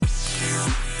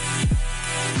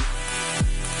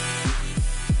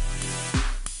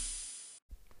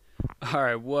All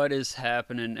right, what is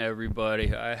happening,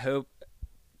 everybody? I hope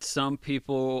some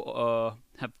people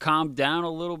have calmed down a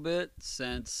little bit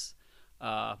since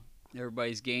uh,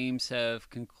 everybody's games have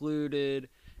concluded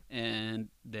and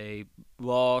they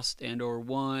lost and or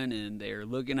won, and they're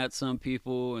looking at some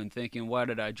people and thinking, why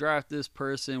did I draft this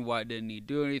person? Why didn't he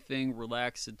do anything?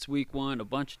 Relax, it's week one. A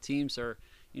bunch of teams are,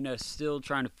 still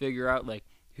trying to figure out like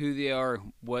who they are,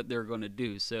 what they're going to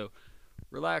do. So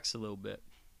relax a little bit.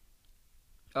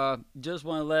 Just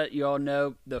want to let you all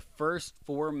know the first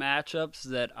four matchups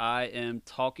that I am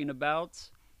talking about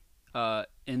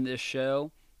in this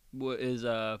show is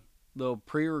a little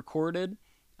pre-recorded.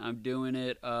 I'm doing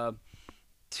it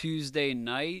Tuesday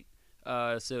night,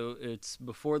 so it's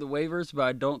before the waivers, but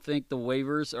I don't think the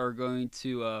waivers are going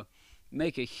to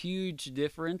make a huge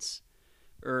difference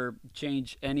or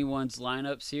change anyone's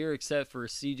lineups here, except for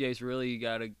CJ's. Really,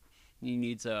 he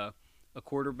needs a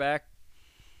quarterback.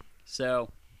 So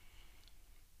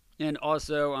and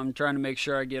also, I'm trying to make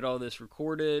sure I get all this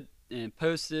recorded and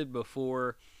posted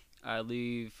before I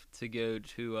leave to go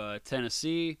to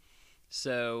Tennessee.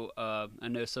 So I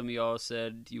know some of y'all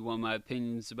said you want my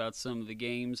opinions about some of the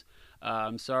games.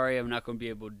 I'm sorry, I'm not going to be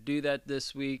able to do that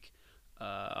this week.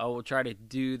 I will try to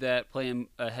do that, plan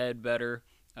ahead better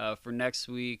for next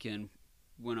week. And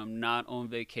when I'm not on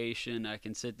vacation, I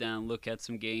can sit down, look at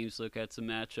some games, look at some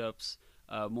matchups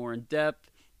more in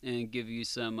depth, and give you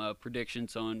some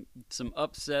predictions on some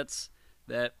upsets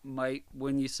that might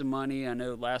win you some money. I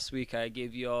know last week I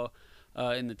gave you all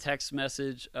in the text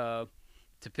message to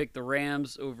pick the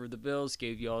Rams over the Bills,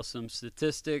 gave you all some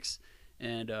statistics,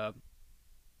 and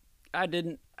I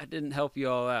didn't help you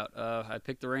all out. I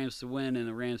picked the Rams to win, and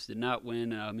the Rams did not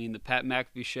win. I mean, the Pat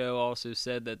McAfee show also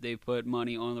said that they put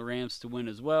money on the Rams to win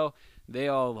as well. They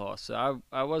all lost, so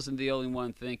I wasn't the only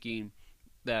one thinking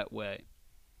that way.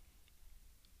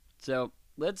 So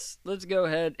let's go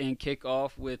ahead and kick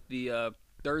off with the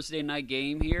Thursday night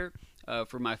game here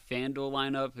for my FanDuel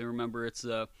lineup. And remember, it's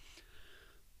a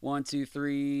 1, 2,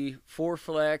 3, 4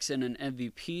 flex and an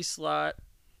MVP slot.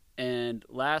 And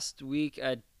last week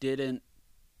I didn't.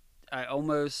 I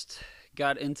almost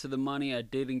got into the money. I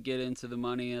didn't get into the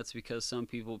money. That's because some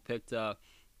people picked the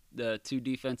two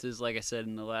defenses, like I said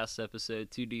in the last episode,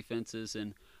 two defenses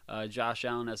and Josh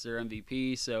Allen as their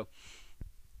MVP. So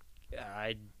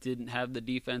I didn't have the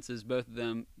defenses. Both of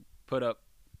them put up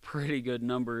pretty good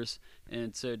numbers,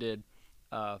 and so did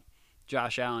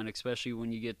Josh Allen, especially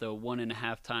when you get the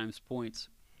 1.5 times points.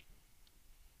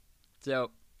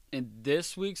 So in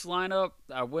this week's lineup,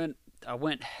 I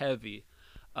went heavy.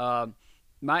 My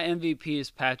MVP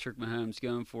is Patrick Mahomes,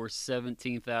 going for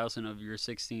 17,000 of your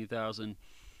 16,000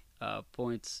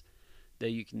 points that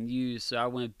you can use. So I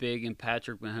went big in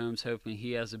Patrick Mahomes, hoping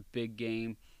he has a big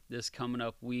game this coming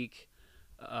up week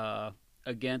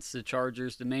against the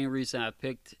Chargers. The main reason I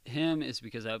picked him is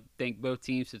because I think both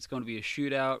teams, it's going to be a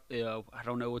shootout. I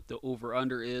don't know what the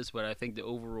over-under is, but I think the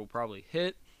over will probably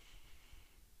hit.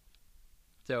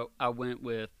 So I went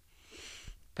with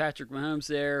Patrick Mahomes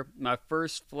there. My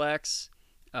first flex,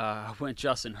 I went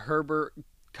Justin Herbert.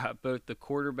 Got both the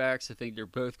quarterbacks. I think they're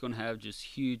both going to have just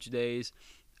huge days.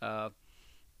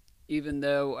 Even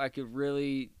though I could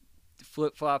really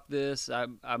flip-flop this,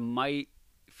 I might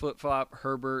flip-flop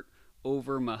Herbert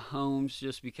over Mahomes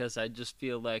just because I just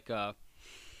feel like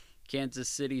Kansas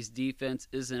City's defense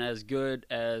isn't as good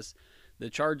as the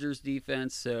Chargers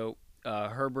defense. So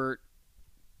Herbert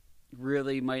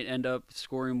really might end up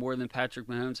scoring more than Patrick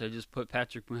Mahomes. I just put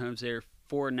Patrick Mahomes there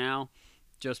for now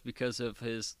just because of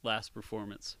his last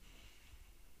performance.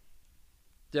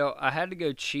 So I had to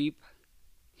go cheap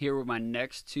here with my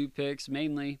next two picks,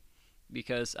 mainly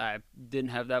because I didn't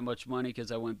have that much money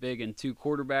because I went big in two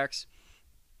quarterbacks.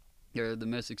 They're the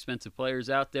most expensive players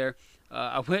out there.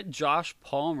 I went Josh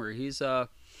Palmer. He's a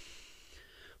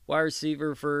wide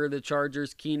receiver for the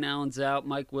Chargers. Keenan Allen's out.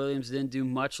 Mike Williams didn't do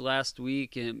much last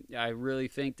week, and I really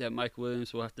think that Mike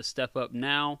Williams will have to step up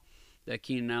now that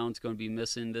Keenan Allen's going to be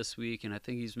missing this week, and I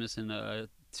think he's missing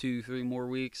 2-3 more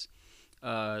weeks.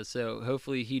 So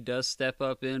hopefully he does step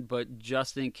up in, but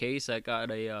just in case, I got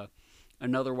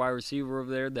another wide receiver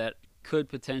over there that could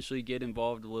potentially get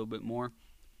involved a little bit more,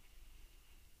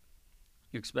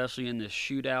 especially in this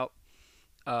shootout.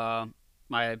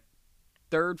 My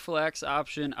third flex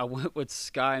option, I went with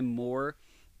Sky Moore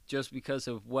just because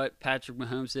of what Patrick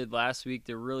Mahomes did last week.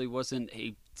 There really wasn't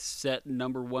a set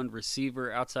number one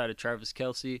receiver outside of Travis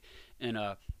Kelce and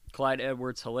Clyde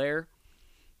Edwards-Helaire.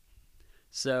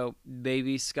 So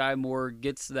maybe Sky Moore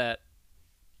gets that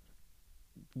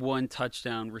one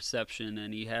touchdown reception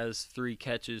and he has 3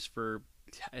 catches for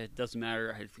it doesn't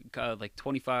matter, like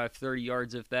 25, 30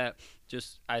 yards, if that.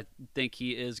 Just I think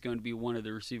he is going to be one of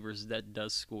the receivers that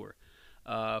does score.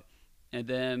 And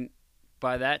then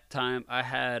by that time, I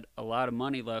had a lot of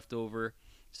money left over,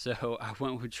 so I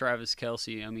went with Travis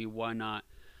Kelce. I mean, why not?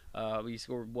 We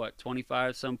scored,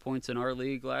 25 some points in our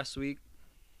league last week.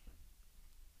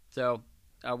 So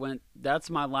that's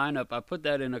my lineup. I put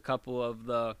that in a couple of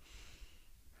the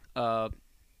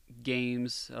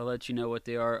games. I'll let you know what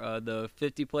they are. The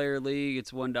 50-player league,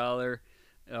 it's $1.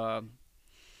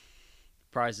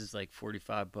 Prize is like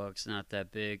 $45, not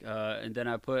that big. And then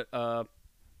I put a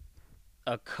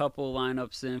couple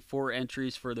lineups in, 4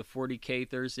 entries for the 40K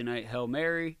Thursday night Hail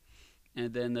Mary,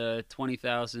 and then the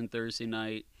 20,000 Thursday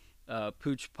night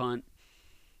Pooch Punt.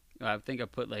 I think I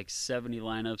put like 70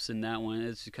 lineups in that one.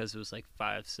 It's because it was like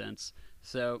 5 cents.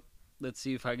 So let's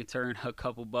see if I can turn a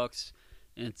couple bucks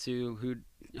into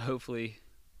hopefully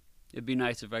it'd be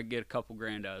nice if I get a couple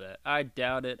grand out of that. I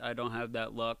doubt it. I don't have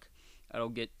that luck. I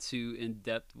don't get too in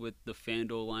depth with the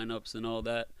FanDuel lineups and all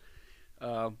that.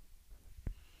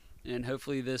 And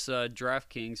hopefully this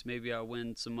DraftKings, maybe I'll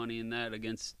win some money in that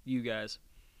against you guys.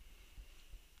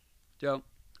 So,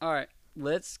 all right,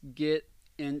 let's get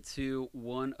into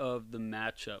one of the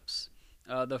matchups.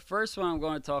 The first one I'm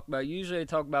going to talk about, usually I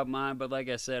talk about mine, but like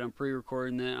I said, I'm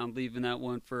pre-recording that. I'm leaving that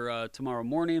one for tomorrow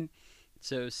morning,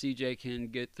 so CJ can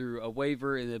get through a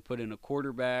waiver and then put in a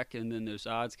quarterback, and then those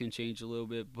odds can change a little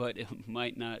bit, but it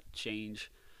might not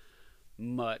change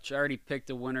much. I already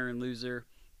picked a winner and loser.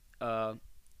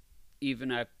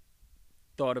 Even I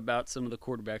thought about some of the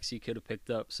quarterbacks he could have picked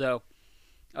up. So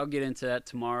I'll get into that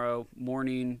tomorrow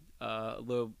morning, a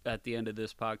little at the end of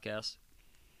this podcast.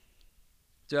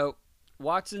 So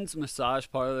Watson's Massage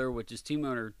Parlor, which is team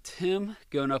owner Tim,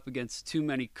 going up against Too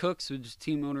Many Cooks, which is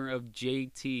team owner of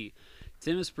JT.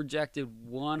 Tim is projected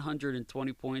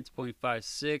 120 points,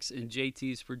 0.56, and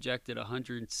JT is projected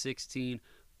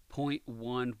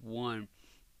 116.11.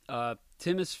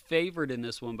 Tim is favored in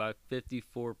this one by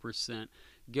 54%.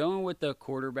 Going with the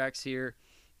quarterbacks here,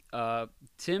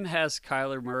 Tim has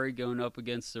Kyler Murray going up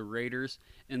against the Raiders,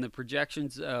 and the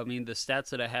projections, the stats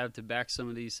that I have to back some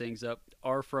of these things up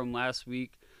are from last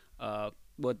week,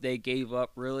 what they gave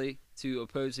up really to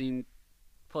opposing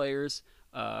players.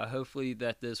 Hopefully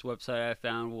that this website I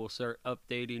found will start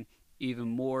updating even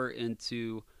more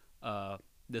into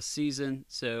the season,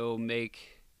 so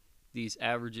make these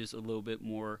averages a little bit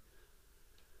more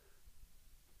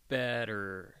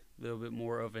better, a little bit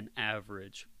more of an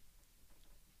average.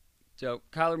 So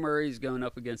Kyler Murray is going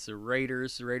up against the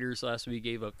Raiders. The Raiders last week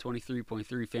gave up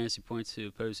 23.3 fantasy points to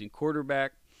opposing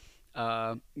quarterback.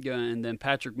 And then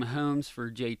Patrick Mahomes for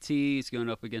JT is going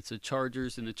up against the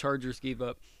Chargers, and the Chargers gave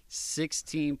up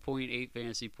 16.8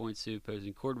 fantasy points to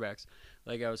opposing quarterbacks.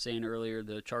 Like I was saying earlier,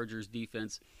 the Chargers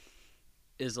defense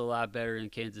is a lot better than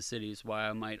Kansas City, is why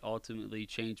I might ultimately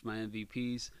change my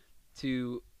MVPs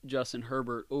to Justin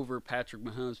Herbert over Patrick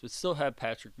Mahomes, but still have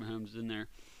Patrick Mahomes in there.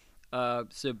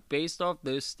 So based off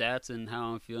those stats and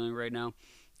how I'm feeling right now,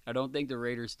 I don't think the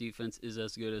Raiders defense is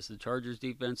as good as the Chargers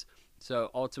defense. So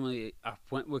ultimately, I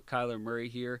went with Kyler Murray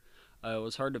here. It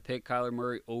was hard to pick Kyler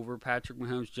Murray over Patrick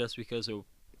Mahomes just because of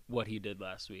what he did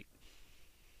last week.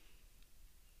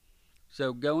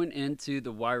 So going into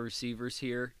the wide receivers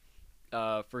here,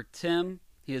 for Tim,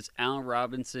 he has Allen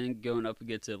Robinson going up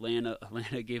against Atlanta.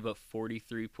 Atlanta gave up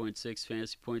 43.6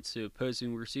 fantasy points to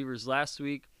opposing receivers last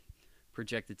week,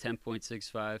 projected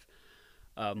 10.65.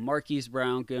 Marquise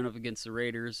Brown going up against the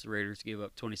Raiders. The Raiders gave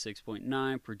up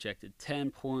 26.9, projected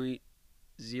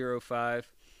 10.05.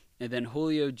 And then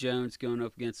Julio Jones going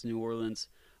up against New Orleans.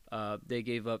 They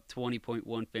gave up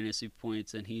 20.1 fantasy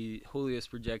points, and Julio's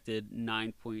projected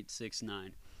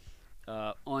 9.69.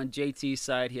 On JT's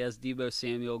side, he has Deebo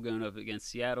Samuel going up against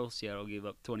Seattle. Seattle gave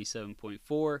up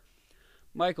 27.4.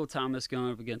 Michael Thomas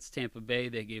going up against Tampa Bay.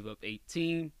 They gave up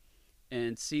 18.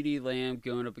 And CeeDee Lamb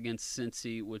going up against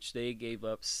Cincy, which they gave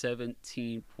up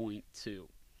 17.2.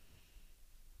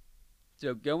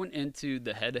 So going into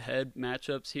the head-to-head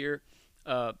matchups here,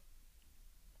 Allen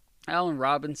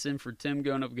Robinson for Tim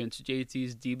going up against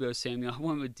JT's Deebo Samuel. I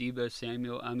went with Deebo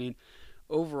Samuel. I mean,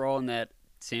 overall in that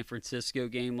San Francisco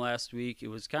game last week, it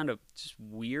was kind of just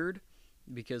weird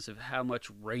because of how much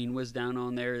rain was down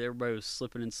on there. Everybody was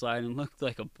slipping and sliding. It looked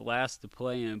like a blast to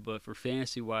play in, but for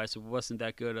fantasy-wise, it wasn't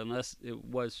that good unless it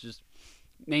was just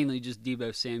mainly just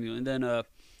Deebo Samuel. And then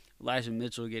Elijah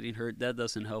Mitchell getting hurt, that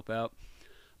doesn't help out.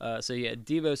 So, yeah,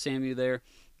 Deebo Samuel there.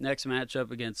 Next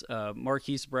matchup against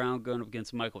Marquise Brown going up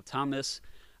against Michael Thomas.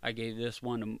 I gave this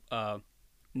one to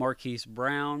Marquise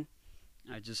Brown.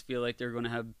 I just feel like they're going to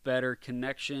have better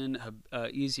connection,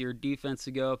 easier defense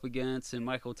to go up against. And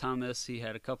Michael Thomas, he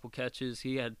had a couple catches.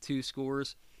 He had 2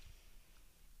 scores.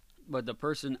 But the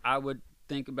person I would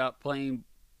think about playing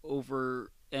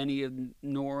over any of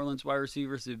New Orleans wide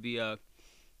receivers would be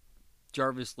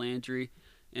Jarvis Landry.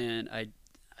 And I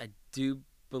do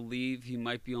believe he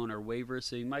might be on our waiver,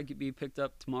 so he might be picked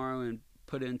up tomorrow and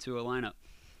put into a lineup.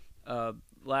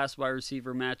 Last wide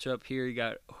receiver matchup here, you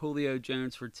got Julio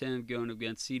Jones for Tim going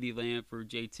against CeeDee Lamb for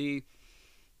JT.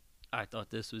 I thought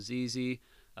this was easy.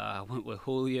 I went with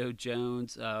Julio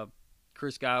Jones.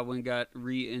 Chris Godwin got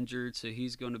re-injured, so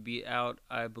he's going to be out,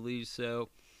 I believe so.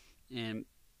 And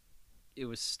it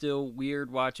was still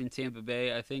weird watching Tampa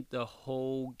Bay. I think the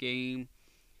whole game,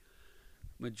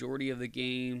 majority of the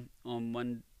game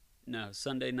on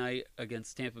Sunday night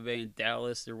against Tampa Bay and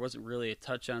Dallas, there wasn't really a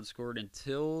touchdown scored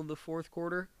until the 4th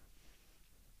quarter.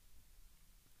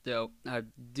 So I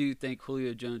do think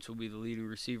Julio Jones will be the leading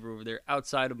receiver over there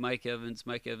outside of Mike Evans.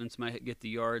 Mike Evans might get the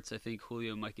yards. I think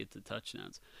Julio might get the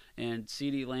touchdowns. And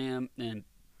CeeDee Lamb and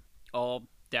all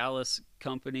Dallas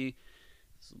company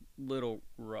is a little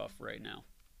rough right now.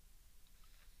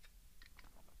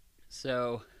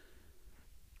 So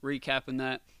recapping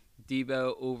that,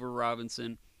 Debo over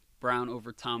Robinson, Brown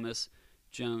over Thomas,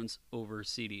 Jones over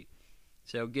CeeDee.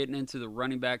 So getting into the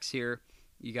running backs here,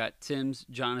 you got Tim's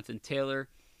Jonathan Taylor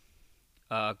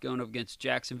going up against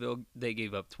Jacksonville. They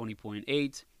gave up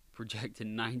 20.8, projected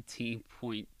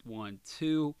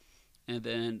 19.12. And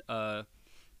then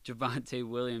Javonte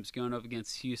Williams going up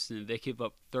against Houston. They gave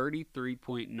up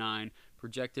 33.9,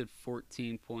 projected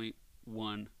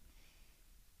 14.1.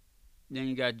 Then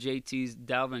you got JT's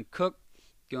Dalvin Cook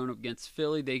going up against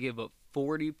Philly. They gave up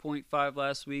 40.5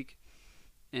 last week.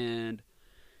 And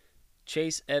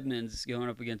Chase Edmonds going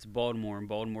up against Baltimore, and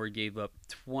Baltimore gave up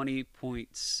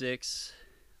 20.6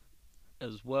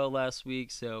 as well last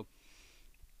week. So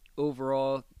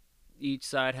overall, each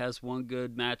side has one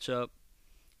good matchup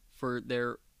for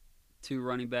their 2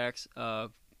 running backs. A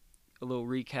little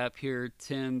recap here.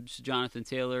 Tim's Jonathan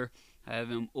Taylor, I have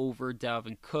him over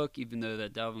Dalvin Cook, even though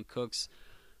that Dalvin Cook's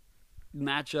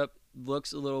matchup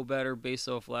looks a little better based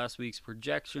off last week's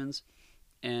projections.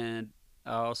 And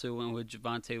I also went with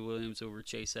Javonte Williams over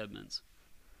Chase Edmonds.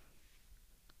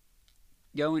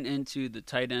 Going into the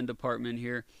tight end department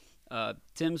here,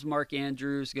 Tim's Mark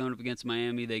Andrews going up against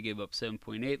Miami. They gave up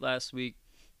 7.8 last week.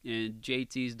 And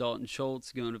JT's Dalton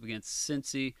Schultz going up against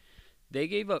Cincy. They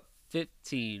gave up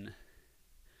 15.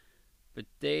 But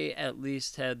they at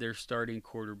least had their starting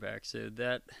quarterback. So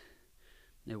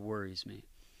it worries me.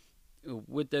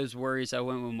 With those worries, I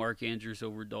went with Mark Andrews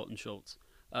over Dalton Schultz.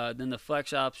 Then the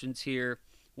flex options here,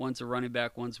 one's a running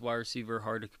back, one's wide receiver,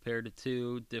 hard to compare to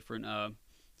 2 different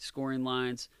scoring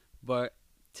lines. But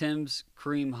Tim's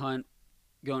Kareem Hunt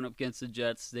going up against the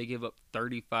Jets, they gave up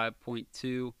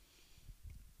 35.2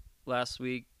 last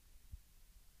week.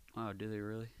 Oh, do they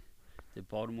really? Did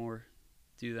Baltimore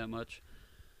do that much?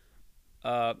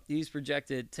 He's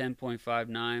projected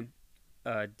 10.59.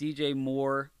 DJ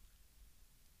Moore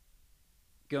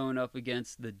going up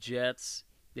against the Jets.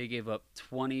 They gave up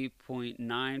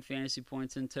 20.9 fantasy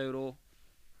points in total.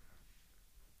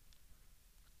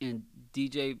 And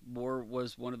DJ Moore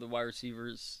was one of the wide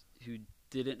receivers who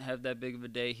didn't have that big of a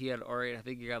day. He had already, I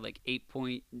think he got like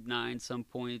 8.9 some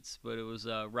points, but it was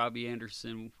Robbie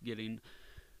Anderson getting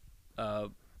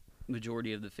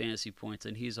majority of the fantasy points,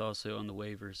 and he's also on the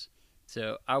waivers.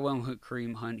 So I went with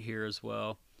Kareem Hunt here as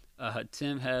well.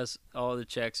 Tim has all the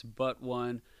checks but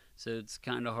one, so it's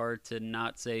kind of hard to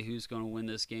not say who's going to win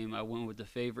this game. I went with the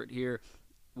favorite here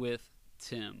with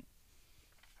Tim.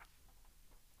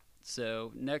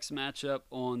 So next matchup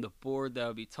on the board that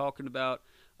I'll be talking about,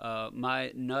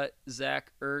 my nut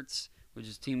Zach Ertz, which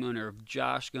is team owner of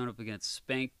Josh, going up against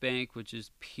Spank Bank, which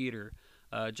is Peter.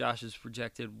 Josh is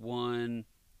projected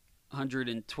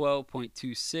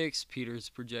 112.26. Peter's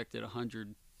projected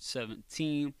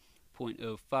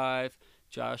 117.05.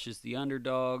 Josh is the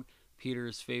underdog. Peter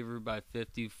is favored by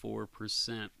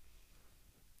 54%.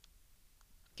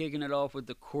 Kicking it off with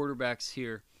the quarterbacks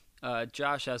here.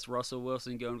 Josh has Russell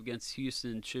Wilson going against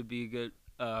Houston. Should be a good,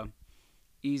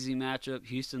 easy matchup.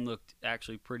 Houston looked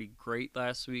actually pretty great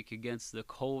last week against the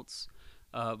Colts,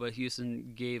 but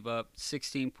Houston gave up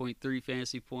 16.3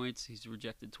 fantasy points. He's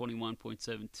rejected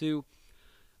 21.72.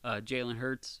 Jalen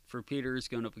Hurts for Peters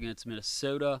going up against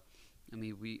Minnesota. I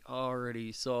mean, we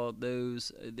already saw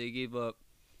those. They gave up,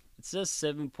 it says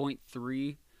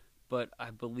 7.3, but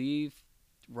I believe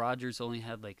Rodgers only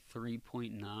had like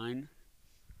 3.9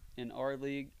 in our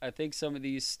league. I think some of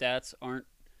these stats aren't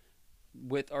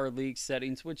with our league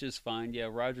settings, which is fine. Yeah,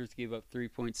 Rodgers gave up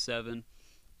 3.7.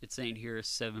 It's saying here is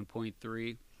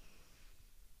 7.3.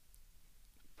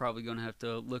 Probably going to have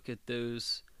to look at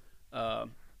those uh,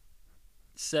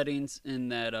 settings in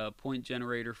that point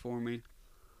generator for me.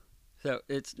 So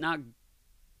it's not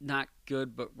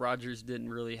good, but Rodgers didn't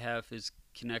really have his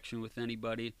connection with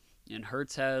anybody. And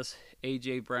Hurts has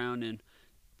A.J. Brown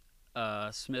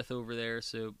and Smith over there,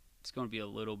 so it's going to be a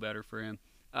little better for him.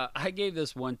 I gave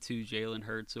this one to Jalen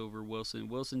Hurts over Wilson.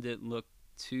 Wilson didn't look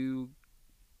too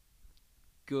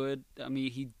good. I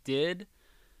mean, he did.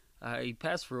 He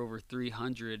passed for over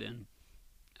 300, and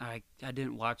I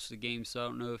didn't watch the game, so I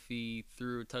don't know if he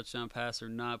threw a touchdown pass or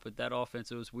not. But that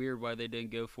offense, it was weird why they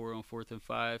didn't go for it on 4th and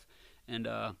 5, and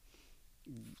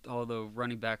all the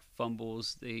running back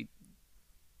fumbles, they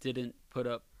didn't put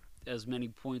up as many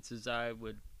points as I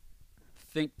would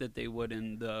think that they would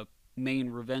in the main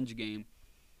revenge game.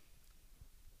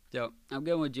 So I'm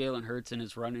going with Jalen Hurts and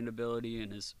his running ability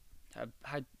and his.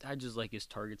 I just like his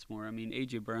targets more. I mean,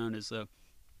 A.J. Brown is a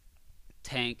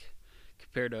tank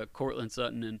compared to Cortland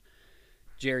Sutton and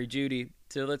Jerry Jeudy.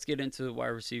 So let's get into the wide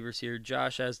receivers here.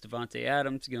 Josh has Devontae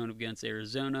Adams going up against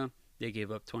Arizona. They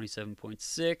gave up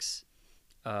 27.6.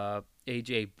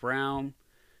 A.J. Brown,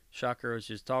 shocker, I was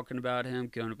just talking about him,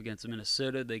 going up against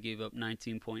Minnesota. They gave up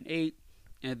 19.8.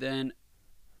 And then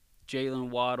Jalen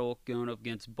Waddle going up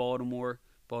against Baltimore.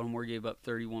 Baltimore gave up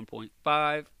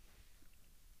 31.5.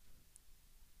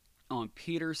 On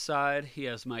Peter's side, he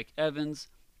has Mike Evans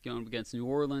going up against New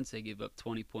Orleans. They gave up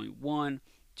 20.1.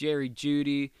 Jerry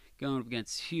Jeudy going up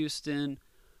against Houston.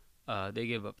 They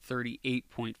gave up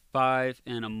 38.5.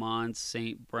 And Amon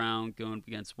St. Brown going up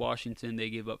against Washington. They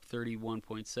gave up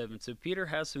 31.7. So Peter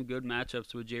has some good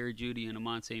matchups with Jerry Jeudy and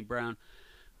Amon St. Brown.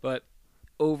 But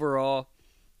overall,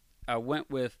 I went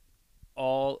with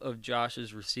all of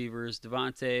Josh's receivers.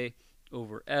 Devontae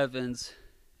over Evans.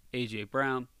 A.J.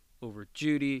 Brown over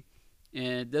Jeudy.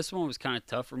 And this one was kind of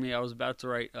tough for me. I was about to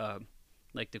write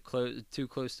too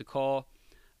close to call.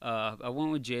 I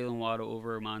went with Jalen Waddle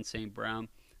over Amon St. Brown.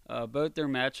 Both their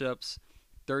matchups,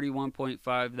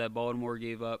 31.5 that Baltimore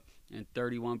gave up and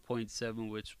 31.7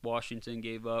 which Washington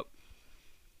gave up.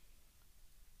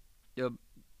 The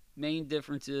main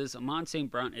difference is Amon St.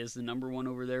 Brown is the number one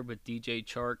over there, but DJ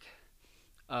Chark,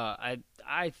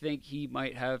 I think he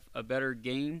might have a better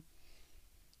game.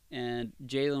 And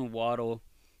Jalen Waddle,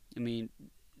 I mean,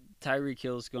 Tyreek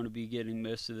Hill is going to be getting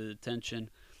most of the attention,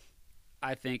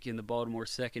 I think, in the Baltimore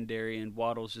secondary, and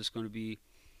Waddle's just going to be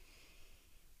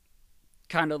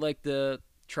kind of like the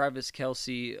Travis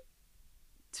Kelce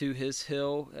to his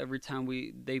Hill. Every time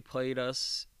they played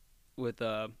us with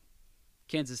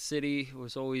Kansas City, it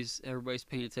was always everybody's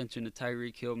paying attention to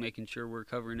Tyreek Hill, making sure we're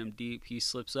covering him deep. He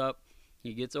slips up,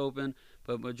 he gets open,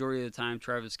 but majority of the time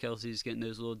Travis Kelce is getting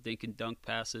those little dink and dunk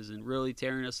passes and really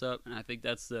tearing us up, and I think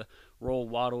that's the role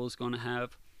Waddle is going to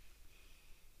have.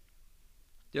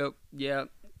 Yep, yeah,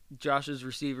 Josh's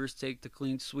receivers take the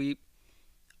clean sweep.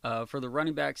 For the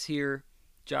running backs here,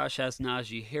 Josh has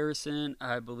Najee Harrison.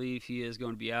 I believe he is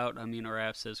going to be out. I mean, our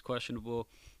app says questionable.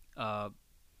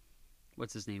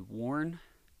 What's his name? Warren.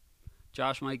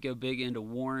 Josh might go big into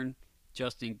Warren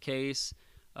just in case.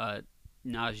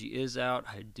 Najee is out.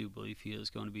 I do believe he is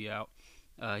going to be out.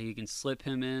 He can slip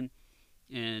him in,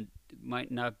 and it might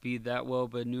not be that well,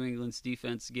 but New England's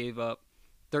defense gave up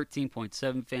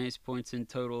 13.7 fantasy points in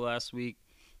total last week.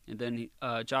 And then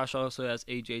Josh also has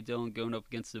A.J. Dillon going up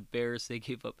against the Bears. They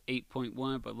gave up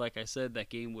 8.1, but like I said, that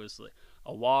game was like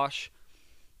a wash.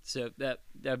 So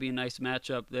that'd be a nice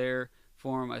matchup there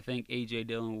for him. I think A.J.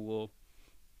 Dillon will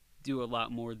do a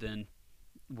lot more than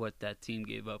what that team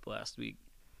gave up last week.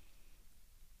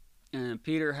 And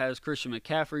Peter has Christian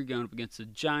McCaffrey going up against the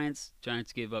Giants.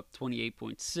 Giants gave up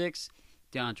 28.6.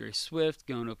 DeAndre Swift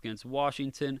going up against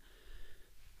Washington.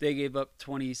 They gave up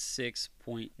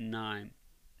 26.9.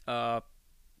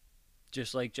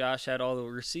 Just like Josh had all the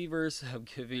receivers, I'm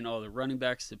giving all the running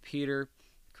backs to Peter.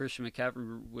 Christian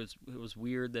McCaffrey it was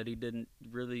weird that he didn't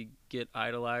really get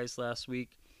idolized last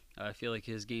week. I feel like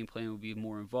his game plan will be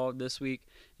more involved this week.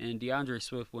 And DeAndre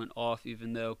Swift went off,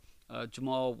 even though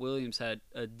Jamal Williams had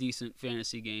a decent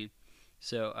fantasy game.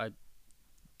 So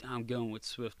I'm going with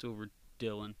Swift over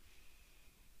Dillon.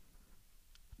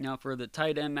 Now for the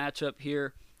tight end matchup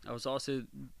here, I was also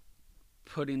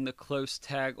putting the close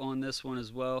tag on this one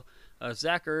as well.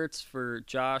 Zach Ertz for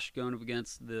Josh going up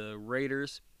against the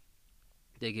Raiders.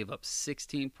 They gave up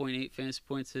 16.8 fantasy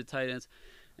points to the tight ends.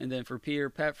 And then for Peter,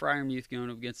 Pat Freiermuth going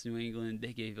up against New England,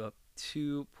 they gave up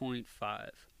 2.5.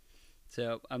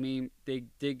 So, I mean, they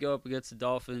did go up against the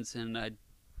Dolphins, and I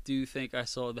do think I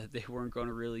saw that they weren't going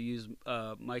to really use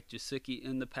Mike Gesicki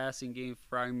in the passing game.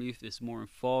 Freiermuth is more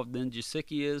involved than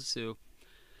Gesicki is, so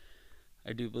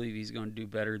I do believe he's going to do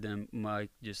better than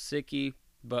Mike Gesicki.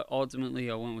 But ultimately,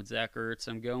 I went with Zach Ertz.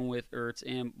 I'm going with Ertz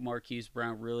and Marquise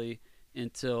Brown really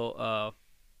until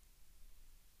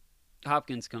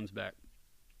Hopkins comes back.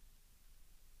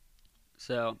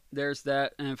 So there's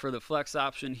that. And for the flex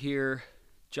option here,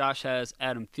 Josh has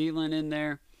Adam Thielen in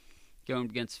there. Going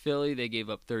against Philly, they gave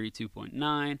up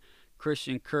 32.9.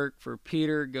 Christian Kirk for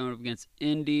Peter going up against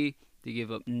Indy. They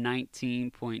gave up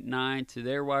 19.9 to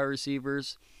their wide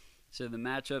receivers. So the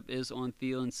matchup is on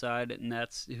Thielen's side, and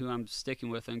that's who I'm sticking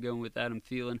with. I'm going with Adam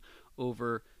Thielen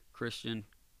over Christian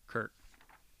Kirk.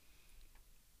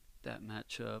 That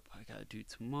matchup I got to do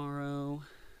tomorrow.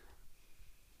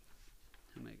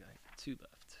 How many got? 2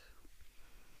 left.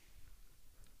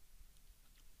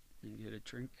 And get a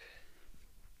drink.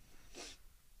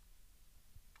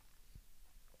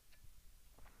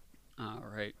 All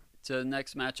right. So the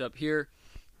next matchup here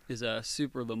is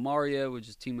Super Lamaria, which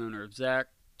is team owner of Zach.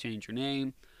 Change your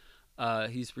name.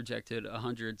 He's projected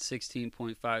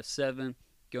 116.57,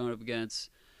 going up against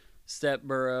Step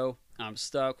Burrow. I'm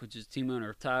Stuck, which is team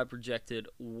owner of Todd, projected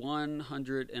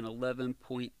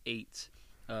 111.8.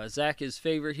 Zach is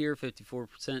favorite here,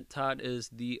 54%. Todd is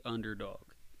the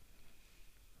underdog.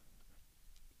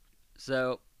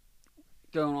 So,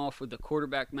 going off with the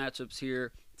quarterback matchups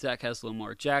here, Zach has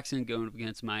Lamar Jackson going up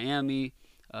against Miami.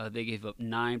 They gave up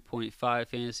 9.5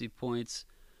 fantasy points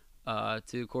to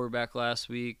the quarterback last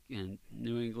week, and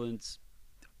New England's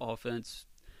offense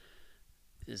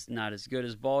is not as good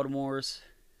as Baltimore's.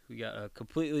 We got a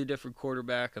completely different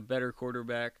quarterback, a better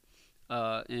quarterback.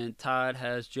 And Todd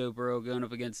has Joe Burrow going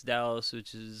up against Dallas,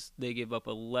 which is they gave up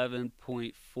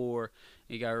 11.4.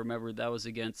 You got to remember that was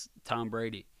against Tom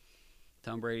Brady.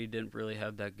 Tom Brady didn't really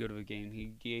have that good of a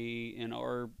game. In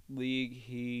our league,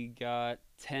 he got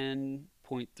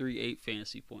 10.38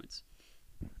 fantasy points.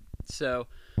 So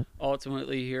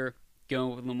ultimately here,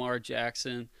 going with Lamar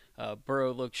Jackson,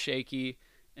 Burrow looked shaky,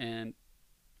 and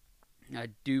I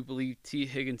do believe T.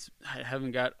 Higgins, I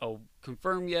haven't got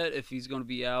confirmed yet if he's going to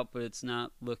be out, but it's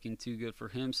not looking too good for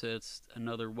him, so it's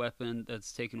another weapon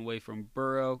that's taken away from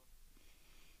Burrow.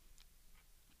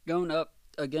 Going up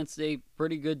against a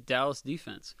pretty good Dallas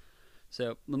defense.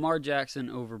 So Lamar Jackson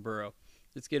over Burrow.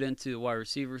 Let's get into the wide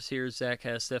receivers here. Zach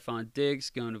has Stephon Diggs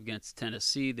going up against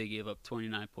Tennessee. They gave up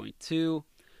 29.2.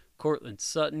 Cortland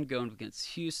Sutton going up against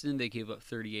Houston. They gave up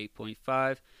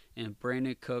 38.5. And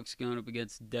Brandon Cooks going up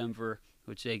against Denver,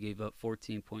 which they gave up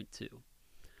 14.2.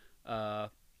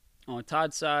 On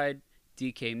Todd's side,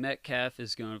 DK Metcalf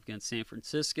is going up against San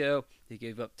Francisco. They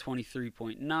gave up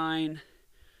 23.9.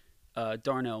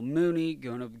 Darnell Mooney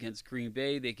going up against Green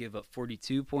Bay. They gave up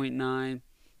 42.9.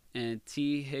 And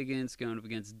T. Higgins going up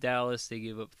against Dallas. They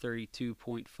gave up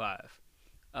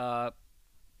 32.5.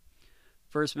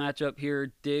 First matchup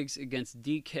here, Diggs against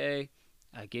DK.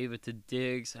 I gave it to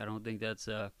Diggs. I don't think that's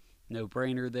a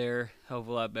no-brainer there. Hell of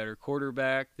a lot better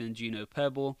quarterback than Geno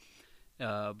Pebble.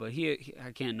 But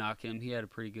I can't knock him. He had a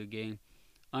pretty good game.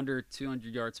 Under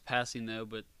 200 yards passing, though,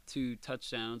 but 2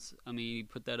 touchdowns. I mean, he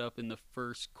put that up in the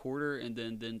first quarter and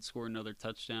then didn't score another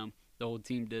touchdown. The whole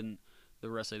team didn't the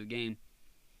rest of the game.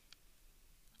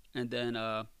 And then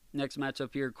next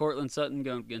matchup here, Cortland Sutton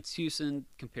going against Houston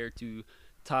compared to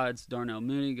Todd's Darnell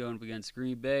Mooney going up against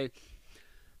Green Bay.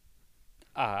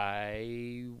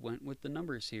 I went with the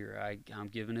numbers here. I'm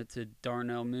giving it to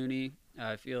Darnell Mooney.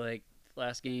 I feel like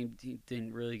last game he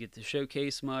didn't really get to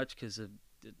showcase much because of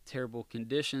the terrible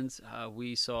conditions.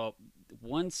 We saw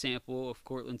one sample of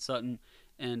Cortland Sutton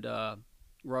and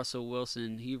Russell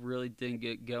Wilson. He really didn't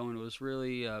get going. It was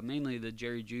really mainly the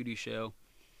Jerry Jeudy show.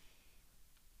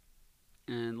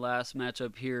 And last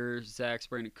matchup here, Zach's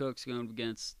Brandon Cooks going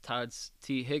against Todd's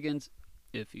T. Higgins,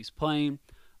 if he's playing.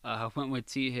 I went with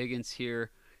T. Higgins here.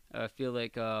 I feel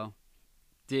like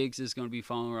Diggs is going to be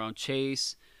following around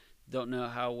Chase. Don't know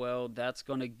how well that's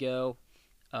going to go.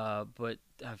 But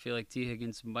I feel like T.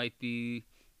 Higgins might be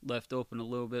left open a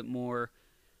little bit more.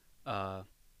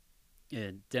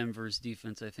 And Denver's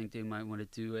defense, I think they might want to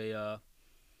do a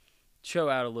show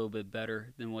out a little bit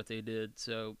better than what they did.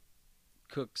 So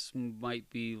Cooks might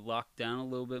be locked down a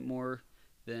little bit more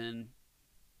than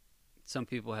some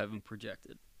people have him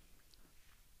projected.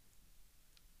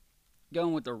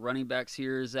 Going with the running backs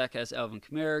here, Zach has Alvin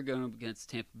Kamara going up against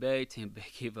Tampa Bay. Tampa Bay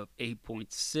gave up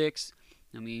 8.6.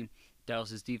 I mean,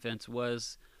 Dallas's defense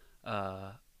was,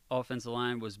 offensive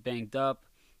line was banged up,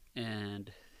 and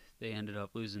they ended up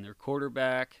losing their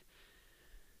quarterback.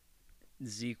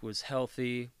 Zeke was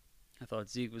healthy. I thought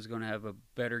Zeke was going to have a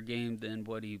better game than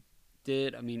what he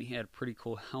did. I mean, he had a pretty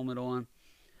cool helmet on.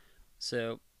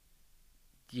 So,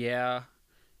 yeah.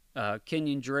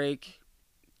 Kenyon Drake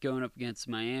going up against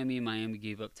Miami. Miami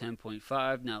gave up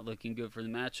 10.5. Not looking good for the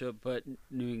matchup, but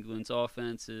New England's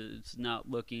offense is not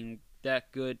looking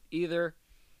that good either.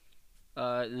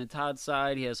 And the Todd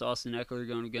side, he has Austin Eckler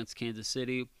going against Kansas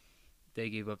City. They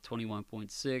gave up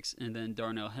 21.6. And then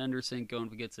Darnell Henderson going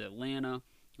up against Atlanta,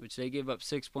 which they gave up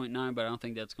 6.9, but I don't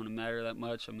think that's going to matter that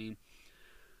much. I mean,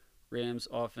 Rams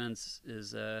offense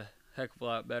is a heck of a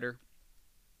lot better,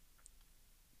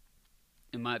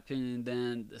 in my opinion,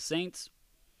 than the Saints.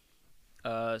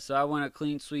 So I went a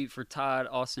clean sweep for Todd,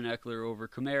 Austin Eckler over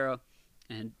Kamara,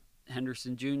 and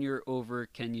Henderson Jr. over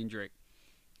Kenyon Drake.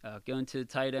 Going to the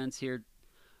tight ends here,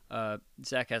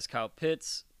 Zach has Kyle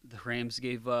Pitts. The Rams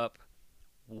gave up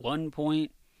 1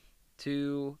 point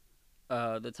to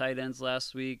the tight ends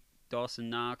last week. Dawson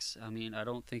Knox, I mean, I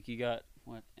don't think he got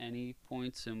any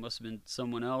points. It must have been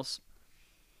someone else.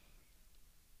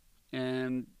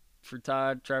 And for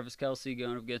Todd, Travis Kelce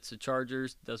going up against the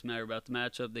Chargers. Doesn't matter about the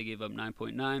matchup. They gave up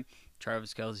 9.9.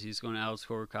 Travis Kelce is going to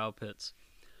outscore Kyle Pitts.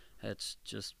 That's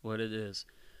just what it is.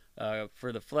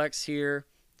 For the flex here,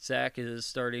 Zach is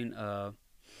starting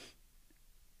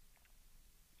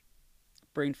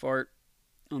brain fart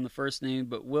on the first name,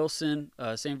 but Wilson,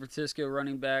 San Francisco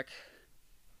running back,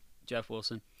 Jeff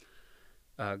Wilson,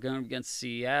 going up against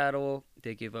Seattle.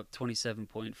 They gave up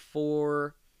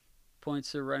 27.4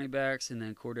 points to running backs, and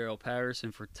then Cordero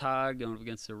Patterson for Todd going up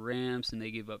against the Rams, and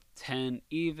they gave up 10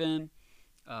 even.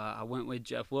 I went with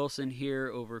Jeff Wilson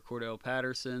here over Cordero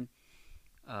Patterson.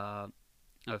 I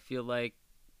feel like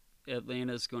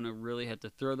Atlanta's going to really have to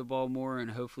throw the ball more, and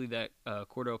hopefully that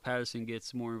Cordero Patterson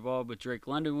gets more involved. But Drake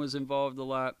London was involved a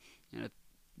lot, and I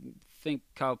think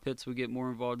Kyle Pitts will get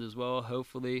more involved as well,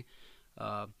 hopefully.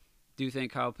 Do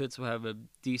think Kyle Pitts will have a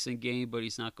decent game, but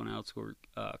he's not going to outscore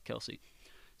Kelce.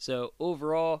 So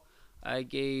overall, I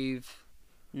gave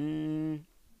the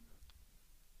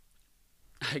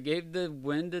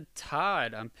win to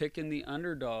Todd. I'm picking the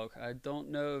underdog. I don't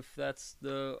know if that's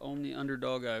the only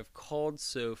underdog I've called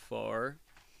so far.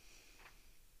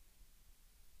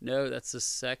 No, that's the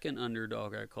second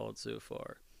underdog I called so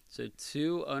far. So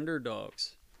 2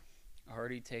 underdogs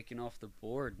already taken off the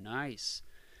board. Nice.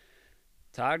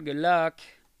 Todd, good luck.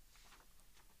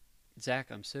 Zach,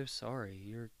 I'm so sorry.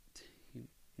 You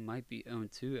might be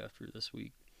 0-2 after this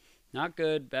week. Not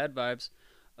good. Bad vibes.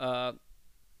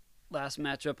 Last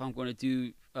matchup I'm going to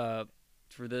do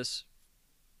for this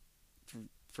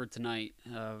for tonight.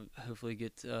 Hopefully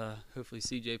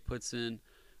CJ puts in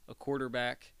a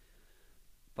quarterback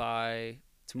by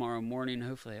tomorrow morning.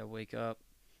 Hopefully I wake up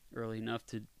early enough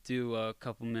to do a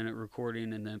couple minute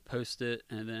recording and then post it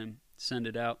and then send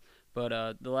it out.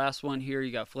 But the last one here,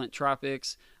 you got Flint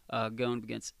Tropics going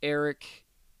against Eric,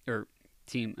 or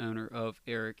team owner of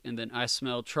Eric, and then I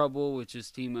Smell Trouble, which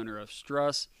is team owner of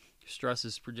Struss. Struss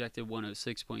is projected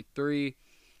 106.3.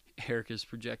 Eric is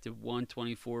projected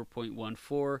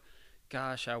 124.14.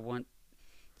 Gosh, I want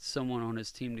someone on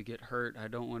his team to get hurt. I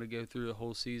don't want to go through the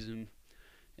whole season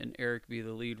and Eric be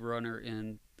the lead runner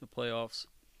in the playoffs.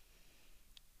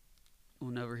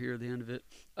 We'll never hear the end of it.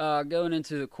 Going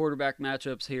into the quarterback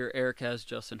matchups here, Eric has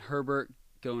Justin Herbert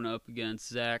going up against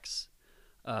Zach's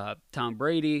Tom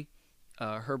Brady.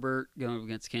 Herbert going up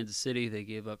against Kansas City. They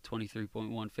gave up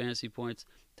 23.1 fantasy points.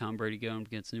 Tom Brady going up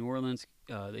against New Orleans.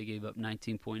 They gave up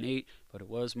 19.8, but it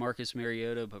was Marcus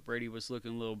Mariota, but Brady was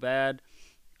looking a little bad.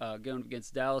 Going up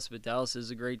against Dallas, but Dallas is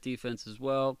a great defense as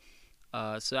well.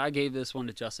 So I gave this one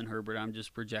to Justin Herbert. I'm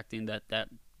just projecting that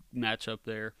matchup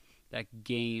there, that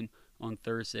game on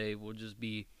Thursday, will just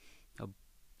be a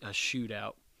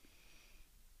shootout.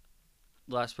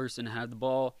 Last person to have the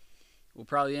ball will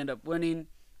probably end up winning.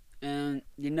 And,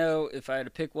 if I had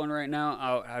to pick one right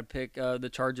now, I'd pick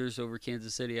the Chargers over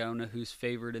Kansas City. I don't know who's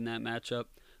favored in that matchup,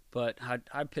 but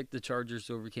I'd pick the Chargers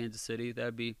over Kansas City.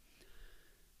 That'd be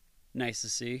nice to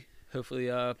see. Hopefully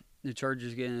the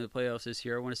Chargers get into the playoffs this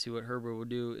year. I want to see what Herbert will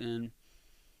do in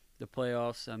the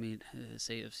playoffs. I mean, this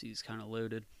AFC is kind of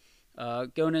loaded.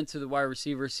 Going into the wide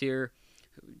receivers here,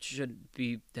 it shouldn't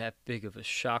be that big of a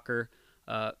shocker.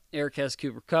 Eric has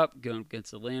Cooper Kupp going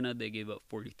against Atlanta. They gave up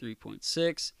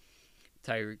 43.6.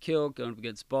 Tyreek Hill going up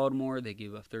against Baltimore. They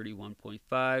gave up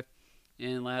 31.5.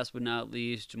 And last but not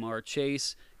least, Jamar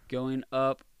Chase going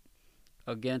up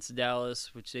against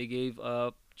Dallas, which they gave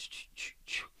up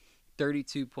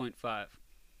 32.5.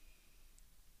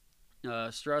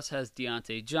 Struss has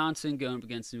Deontay Johnson going up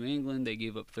against New England. They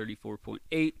gave up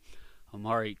 34.8.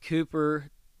 Amari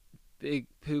Cooper, big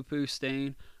poo-poo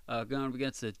stain, going up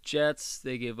against the Jets.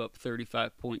 They gave up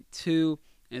 35.2.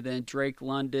 And then Drake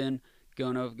London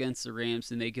going up against the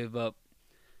Rams, and they give up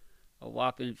a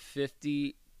whopping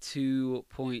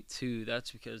 52.2.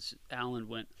 That's because Allen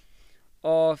went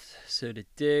off. So did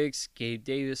Diggs. Gabe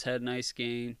Davis had a nice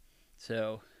game.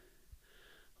 So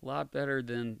a lot better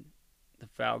than the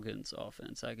Falcons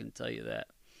offense, I can tell you that.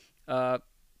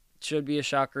 Should be a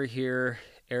shocker here.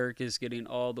 Eric is getting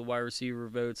all the wide receiver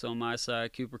votes on my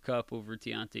side. Cooper Kupp over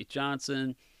Deontay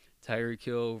Johnson. Tyreek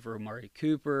Hill over Amari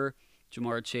Cooper.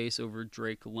 Jamar Chase over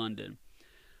Drake London.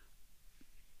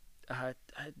 I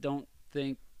don't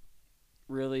think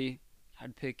really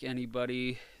I'd pick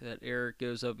anybody that Eric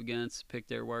goes up against. Pick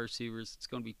their wide receivers. It's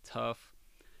going to be tough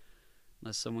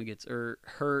unless someone gets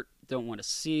hurt. Don't want to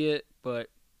see it, but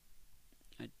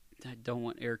I don't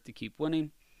want Eric to keep winning.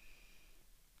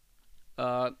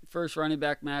 First running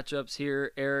back matchups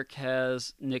here. Eric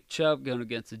has Nick Chubb going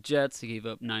against the Jets. He gave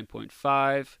up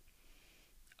 9.5.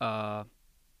 Yeah,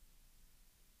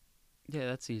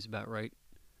 that seems about right.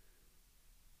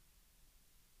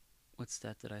 What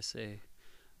stat did I say?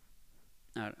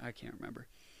 I can't remember.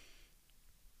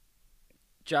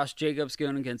 Josh Jacobs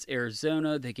going against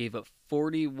Arizona. They gave up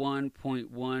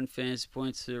 41.1 fantasy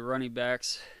points to the running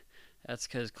backs. That's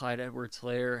because Clyde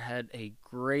Edwards-Helaire had a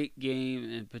great game,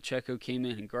 and Pacheco came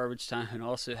in garbage time and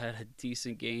also had a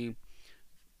decent game.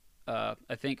 I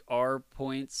think our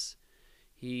points,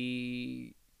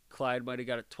 Clyde might have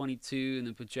got at 22, and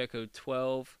then Pacheco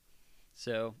 12,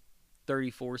 so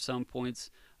 34 some points.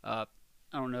 I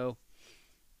don't know.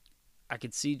 I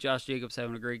could see Josh Jacobs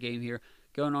having a great game here.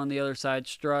 Going on the other side,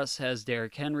 Struss has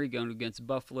Derrick Henry going against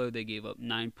Buffalo. They gave up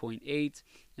 9.8.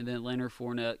 And then Leonard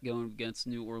Fournette going against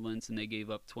New Orleans, and they gave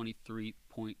up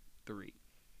 23.3.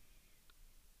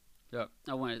 So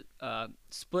I went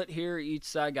split here. Each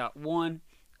side got one.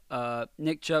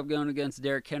 Nick Chubb going against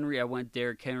Derrick Henry. I went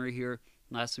Derrick Henry here.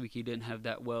 Last week he didn't have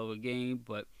that well of a game,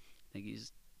 but I think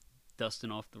he's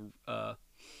dusting off the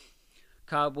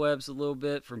cobwebs a little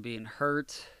bit from being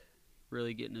hurt.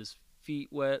 Really getting his feet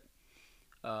wet.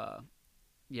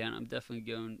 Yeah, and I'm definitely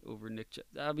going over Nick Chubb.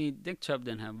 I mean, Nick Chubb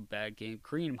didn't have a bad game.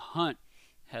 Kareem Hunt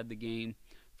had the game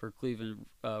for Cleveland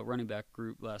running back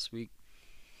group last week.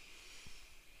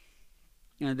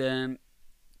 And then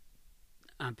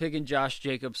I'm picking Josh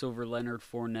Jacobs over Leonard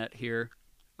Fournette here.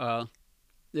 This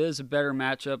is a better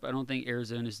matchup. I don't think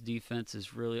Arizona's defense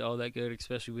is really all that good,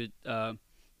 especially with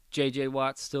J.J.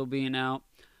 Watt still being out.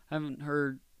 I haven't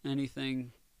heard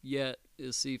anything yet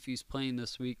to see if he's playing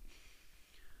this week.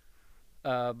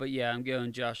 But yeah, I'm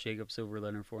going Josh Jacobs over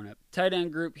Leonard Fournette. Tight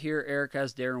end group here. Eric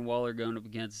has Darren Waller going up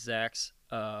against Zach's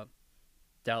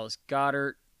Dallas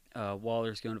Goedert.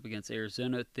 Waller's going up against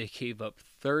Arizona. They gave up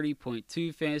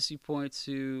 30.2 fantasy points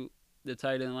to the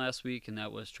tight end last week, and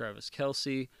that was Travis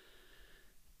Kelce.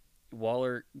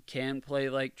 Waller can play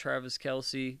like Travis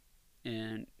Kelce,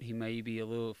 and he may be a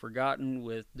little forgotten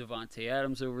with Devontae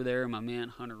Adams over there, my man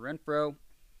Hunter Renfrow.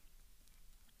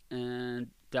 And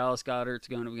Dallas Goedert's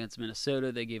going up against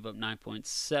Minnesota. They gave up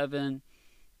 9.7.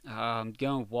 I'm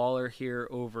going Waller here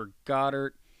over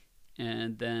Goedert.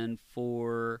 And then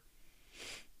for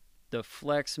the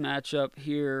flex matchup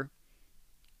here,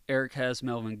 Eric has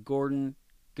Melvin Gordon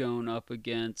going up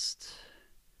against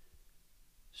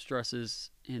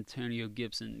Struss's Antonio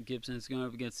Gibson. Gibson's going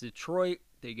up against Detroit.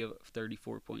 They give up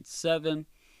 34.7.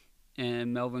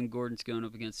 And Melvin Gordon's going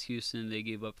up against Houston. They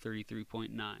gave up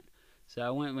 33.9. So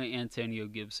I went with Antonio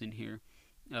Gibson here.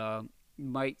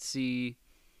 Might see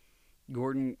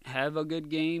Gordon have a good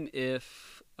game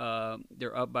if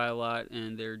they're up by a lot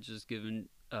and they're just giving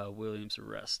Williams a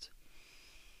rest.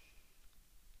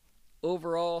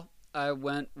 Overall, I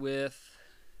went with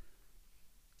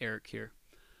Eric here.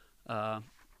 I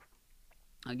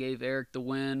gave Eric the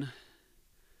win.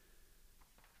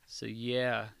 So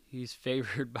yeah, he's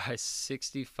favored by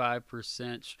 65%.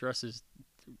 Struss is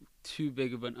too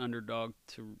big of an underdog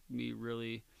to me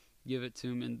really give it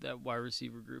to him, and that wide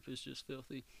receiver group is just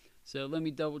filthy. So let me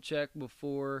double check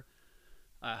before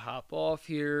I hop off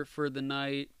here for the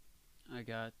night. I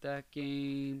got that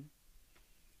game,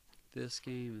 this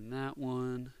game, and that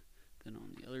one. Then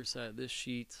on the other side of this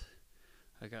sheet,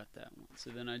 I got that one.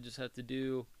 So then I just have to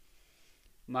do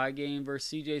my game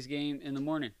versus CJ's game in the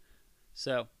morning.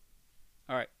 So,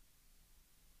 all right.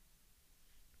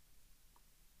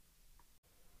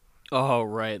 All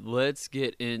right, let's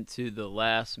get into the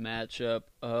last matchup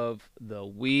of the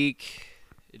week.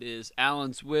 It is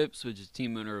Allen's Whips, which is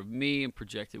team owner of me and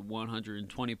projected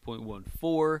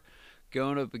 120.14,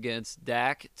 going up against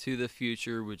Dak to the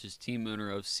Future, which is team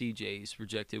owner of CJ's,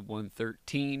 projected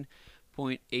 113.84.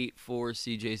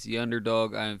 CJ's the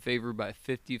underdog. I am favored by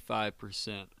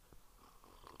 55%.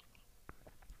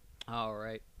 All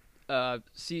right.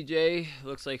 CJ,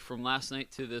 looks like from last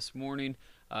night to this morning,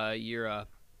 your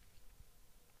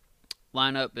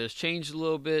lineup has changed a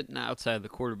little bit, not outside of the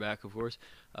quarterback, of course.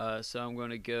 So I'm going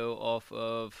to go off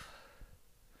of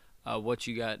what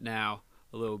you got now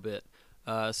a little bit.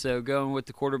 So going with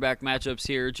the quarterback matchups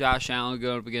here, Josh Allen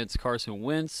going up against Carson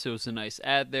Wentz. So it's a nice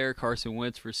add there. Carson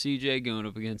Wentz for CJ going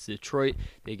up against Detroit.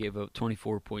 They gave up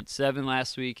 24.7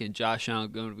 last week. And Josh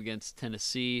Allen going up against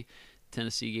Tennessee.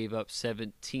 Tennessee gave up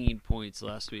 17 points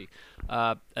last week.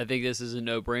 I think this is a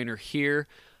no-brainer here.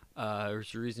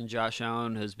 There's a reason Josh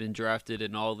Allen has been drafted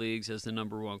in all leagues as the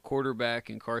number one quarterback,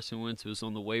 and Carson Wentz was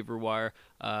on the waiver wire.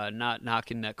 Not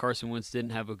knocking that Carson Wentz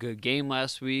didn't have a good game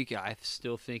last week. I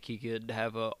still think he could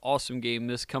have an awesome game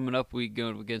this coming up week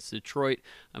going against Detroit.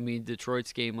 I mean,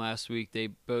 Detroit's game last week, they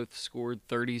both scored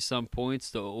 30-some points.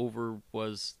 The over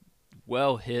was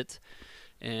well hit,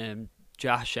 and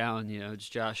Josh Allen, it's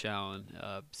Josh Allen.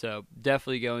 So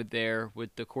definitely going there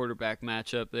with the quarterback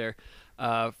matchup there.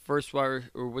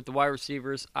 With the wide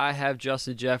receivers, I have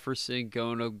Justin Jefferson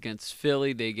going up against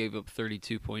Philly. They gave up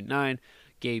 32.9.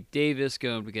 Gabe Davis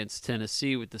going up against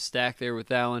Tennessee with the stack there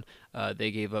with Allen.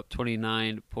 They gave up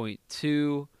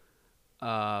 29.2.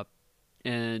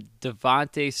 And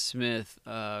Devontae Smith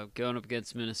going up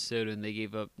against Minnesota, and they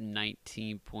gave up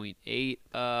 19.8.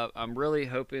 I'm really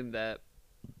hoping that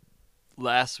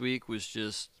last week was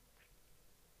just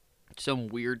some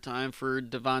weird time for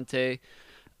Devontae.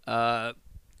 I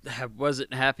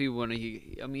wasn't happy when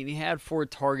he had 4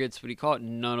 targets, but he caught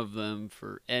none of them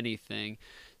for anything.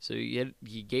 So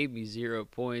he gave me 0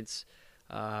 points.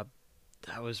 I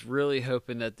was really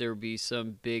hoping that there would be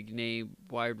some big name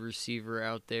wide receiver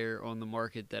out there on the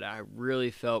market that I really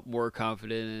felt more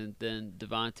confident in than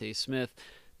Devontae Smith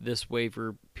this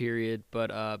waiver period,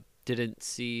 but didn't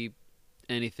see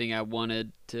anything I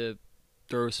wanted to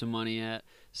throw some money at.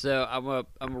 So I'm gonna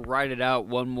ride it out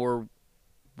one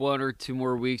or two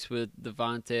more weeks with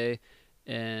Devontae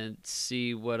and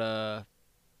see how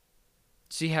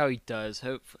he does.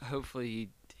 Hopefully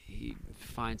he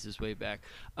finds his way back.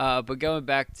 But going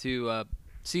back to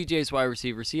CJ's wide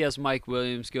receivers, he has Mike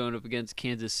Williams going up against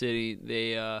Kansas City.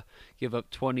 They give up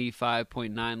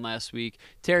 25.9 last week.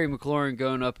 Terry McLaurin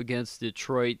going up against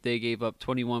Detroit. They gave up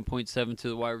 21.7 to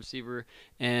the wide receiver.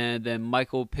 And then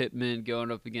Michael Pittman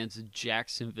going up against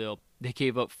Jacksonville. They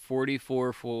gave up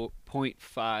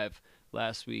 44.5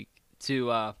 last week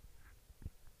to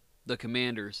the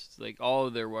Commanders. It's like all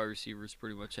of their wide receivers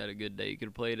pretty much had a good day. You could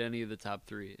have played any of the top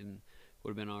 3 and would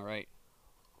have been all right.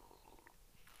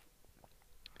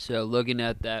 So looking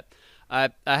at that, I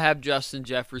have Justin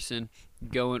Jefferson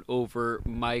going over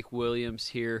Mike Williams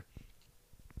here.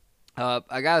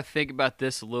 I got to think about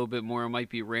this a little bit more. I might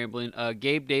be rambling.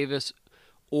 Gabe Davis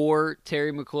or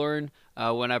Terry McLaurin.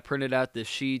 When I printed out the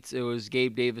sheets, it was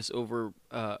Gabe Davis over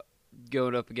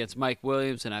going up against Mike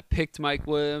Williams, and I picked Mike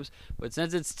Williams. But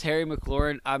since it's Terry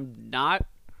McLaurin, I'm not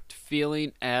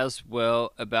feeling as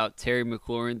well about Terry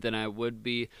McLaurin than I would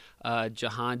be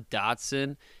Jahan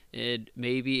Dotson and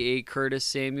maybe a Curtis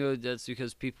Samuel. That's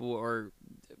because people are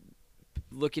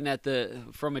looking at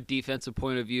from a defensive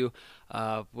point of view.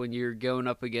 When you're going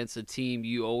up against a team,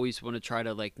 you always want to try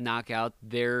to knock out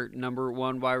their number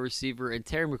one wide receiver, and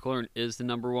Terry McLaurin is the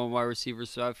number one wide receiver,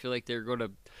 so I feel like they're going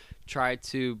to try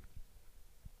to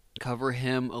cover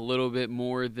him a little bit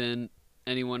more than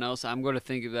anyone else. I'm going to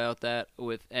think about that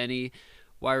with any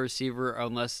wide receiver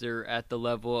unless they're at the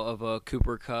level of a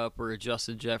Cooper Kupp or a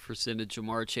Justin Jefferson, a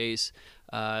Jamar Chase.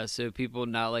 So people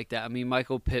not like that. I mean,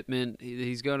 Michael Pittman,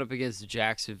 he's going up against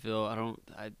Jacksonville.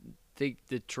 I think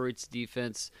Detroit's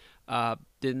defense,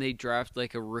 didn't they draft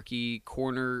a rookie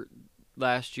corner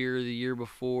last year or the year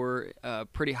before,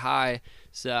 pretty high?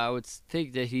 So I would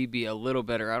think that he'd be a little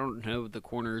better. I don't know the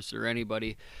corners or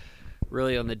anybody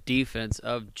really on the defense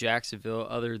of Jacksonville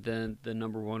other than the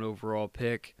number one overall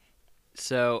pick.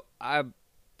 So I'm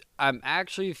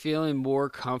actually feeling more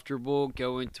comfortable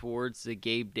going towards the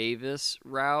Gabe Davis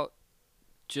route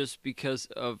just because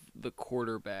of the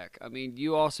quarterback. I mean,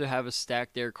 you also have a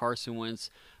stack there, Carson Wentz,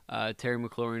 Terry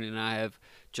McLaurin, and I have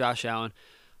Josh Allen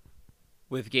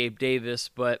with Gabe Davis,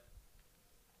 but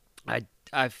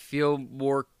I feel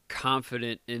more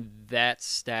confident in that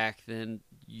stack than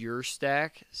your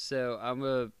stack. So I'm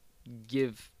going to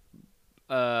give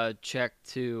a check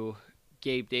to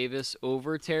Gabe Davis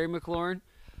over Terry McLaurin.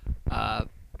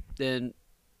 Then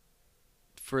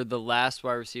for the last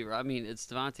wide receiver, I mean, it's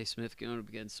Devontae Smith going up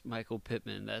against Michael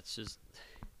Pittman. That's just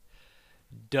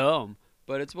dumb,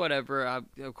 but it's whatever.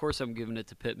 Of course, I'm giving it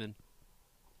to Pittman.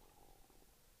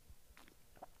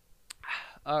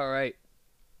 All right.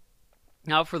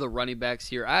 Now for the running backs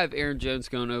here, I have Aaron Jones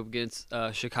going up against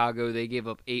Chicago. They gave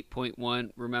up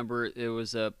 8.1. Remember, it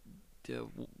was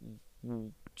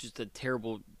just a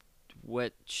terrible,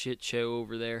 wet shit show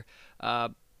over there.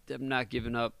 I'm not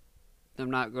giving up. I'm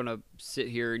not going to sit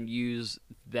here and use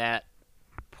that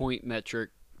point metric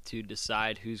to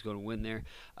decide who's going to win there.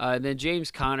 And then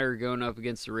James Conner going up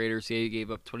against the Raiders. He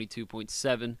gave up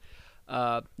 22.7.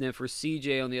 Then for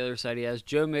CJ on the other side, he has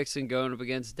Joe Mixon going up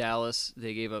against Dallas.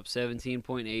 They gave up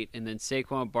 17.8. And then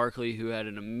Saquon Barkley, who had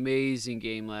an amazing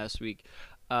game last week,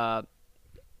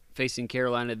 facing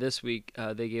Carolina this week,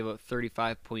 they gave up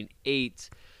 35.8.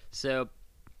 So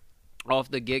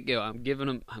off the get-go, I'm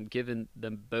giving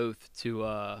them both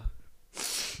to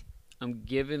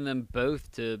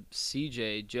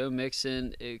CJ. Joe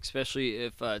Mixon, especially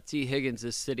if T. Higgins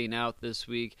is sitting out this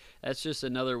week. That's just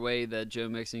another way that Joe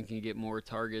Mixon can get more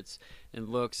targets and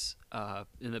looks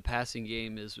in the passing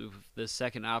game. Is if the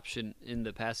second option in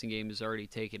the passing game is already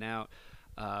taken out.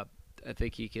 I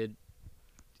think he could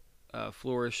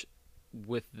flourish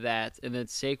with that. And then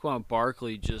Saquon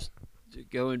Barkley just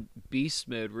going beast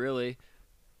mode, really.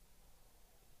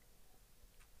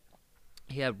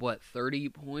 He had 30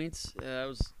 points.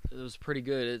 It was pretty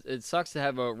good. It sucks to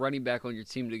have a running back on your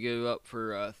team to go up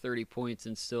for 30 points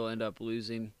and still end up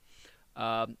losing.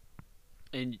 And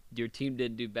your team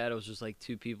didn't do bad. It was just like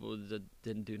two people that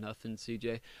didn't do nothing.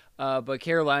 CJ, but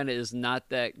Carolina is not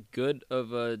that good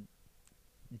of a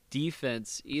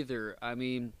defense either. I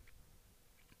mean,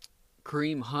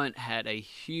 Kareem Hunt had a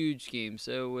huge game.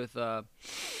 So with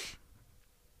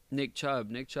Nick Chubb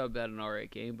had an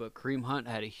alright game, but Kareem Hunt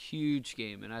had a huge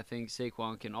game, and I think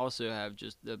Saquon can also have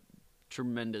just a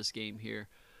tremendous game here.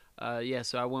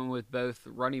 So I went with both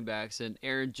running backs, and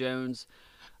Aaron Jones,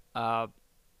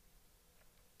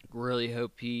 really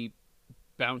hope he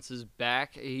bounces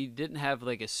back. He didn't have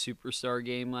like a superstar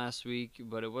game last week,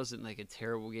 but it wasn't like a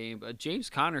terrible game. But James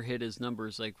Conner hit his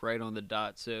numbers like right on the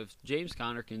dot, so if James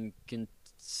Conner can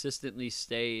consistently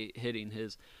stay hitting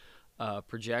his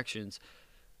projections,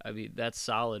 I mean, that's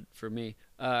solid for me.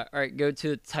 All right, go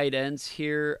to tight ends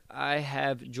here. I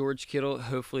have George Kittle.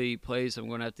 Hopefully he plays. I'm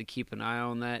going to have to keep an eye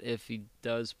on that if he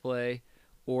does play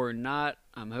or not.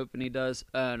 I'm hoping he does.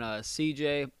 And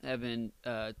CJ, Evan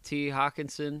T.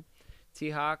 Hawkinson.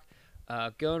 T-Hawk.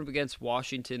 Going up against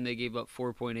Washington, they gave up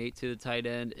 4.8 to the tight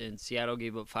end, and Seattle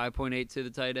gave up 5.8 to the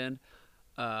tight end.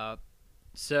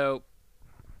 So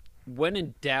when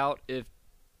in doubt, if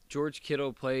George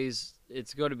Kittle plays,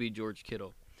 it's going to be George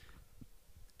Kittle.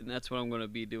 And that's what I'm going to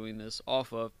be doing this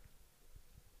off of.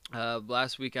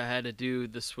 Last week I had to do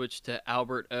the switch to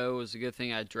Albert O. It was a good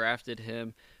thing I drafted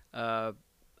him. I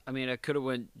could have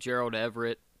went Gerald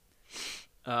Everett.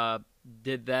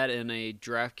 Did that in a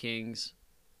DraftKings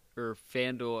or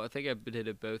FanDuel. I think I did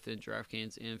it both in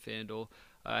DraftKings and FanDuel.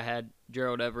 I had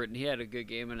Gerald Everett, and he had a good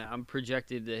game, and I'm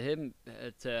projected to him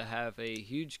to have a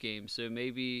huge game. So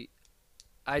maybe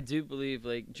I do believe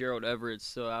like Gerald Everett's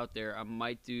still out there. I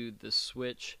might do the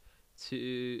switch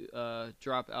to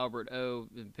drop Albert O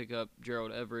and pick up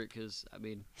Gerald Everett because, I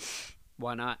mean,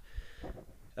 why not?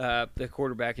 The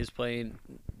quarterback is playing,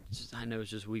 I know it's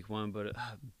just week one, but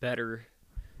better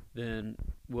than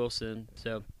Wilson.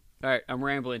 So, all right, I'm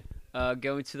rambling.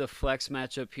 Going to the flex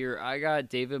matchup here, I got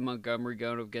David Montgomery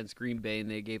going up against Green Bay,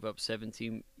 and they gave up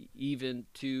 17 even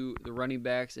to the running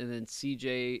backs. And then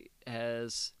CJ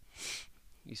has...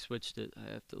 He switched it.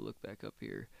 I have to look back up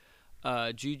here.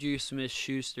 Juju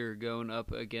Smith-Schuster going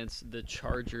up against the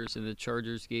Chargers, and the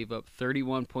Chargers gave up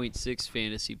 31.6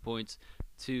 fantasy points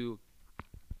to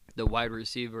the wide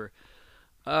receiver.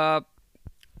 I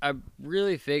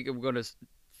really think I'm going to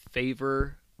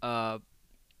favor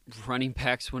running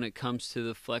backs when it comes to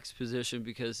the flex position,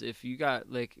 because if you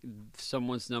got like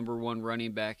someone's number one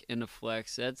running back in a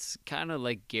flex, that's kind of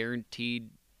like guaranteed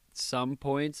some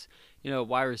points.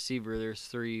 Wide receiver, there's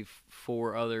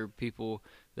 3-4 other people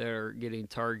that are getting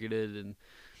targeted. And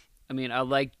I mean, I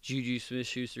like Juju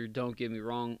Smith-Schuster, don't get me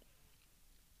wrong.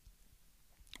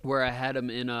 Where I had him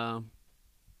in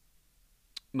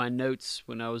my notes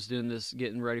when I was doing this,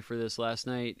 getting ready for this last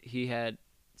night,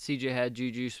 CJ had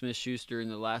Juju Smith-Schuster in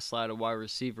the last slide of wide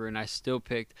receiver, and I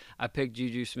picked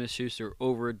Juju Smith-Schuster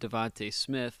over Devontae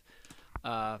Smith.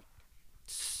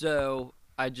 So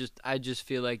I just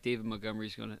feel like David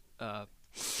Montgomery's going to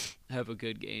have a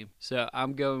good game. So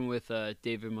I'm going with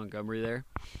David Montgomery there.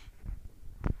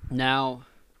 Now,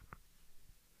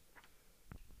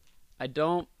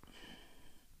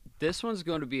 this one's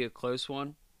going to be a close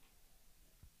one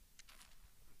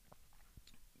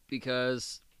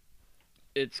because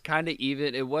it's kind of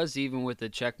even. It was even with the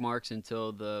check marks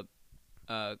until the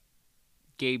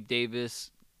Gabe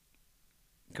Davis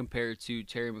compared to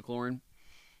Terry McLaurin.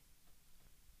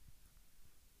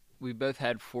 We both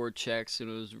had 4 checks, and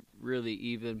it was really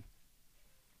even.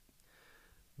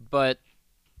 But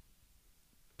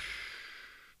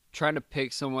trying to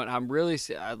pick someone,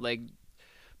 like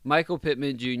Michael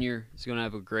Pittman Jr. is going to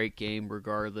have a great game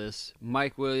regardless.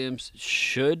 Mike Williams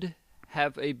should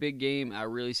have a big game. I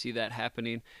really see that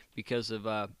happening because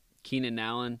of Keenan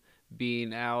Allen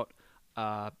being out.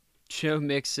 Joe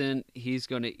Mixon, he's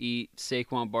going to eat.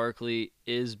 Saquon Barkley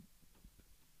is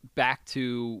back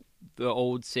to the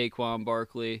old Saquon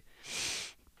Barkley.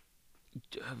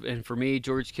 And for me,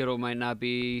 George Kittle might not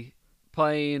be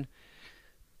playing.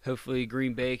 Hopefully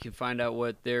Green Bay can find out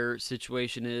what their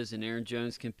situation is and Aaron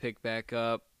Jones can pick back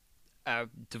up.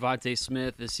 Devontae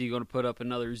Smith, is he going to put up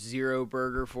another 0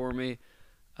 burger for me?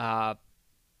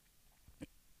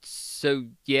 So,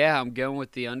 yeah, I'm going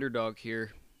with the underdog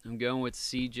here. I'm going with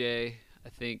CJ.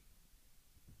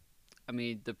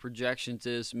 The projections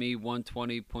is me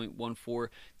 120.14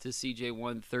 to CJ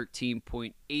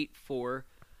 113.84.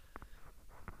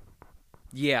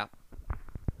 Yeah.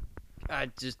 I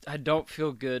don't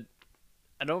feel good.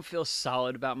 I don't feel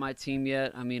solid about my team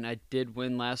yet. I did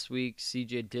win last week.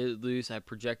 CJ did lose. I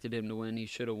projected him to win. He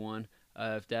should have won.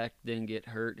 If Dak didn't get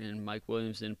hurt and Mike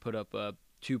Williams didn't put up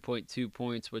 2.2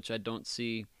 points, which I don't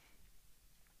see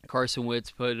Carson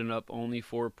Wentz putting up only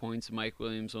 4 points. Mike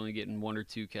Williams only getting 1 or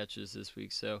 2 catches this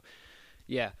week. So,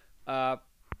 yeah. So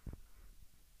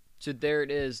there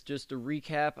it is. Just to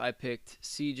recap, I picked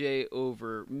CJ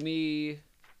over me,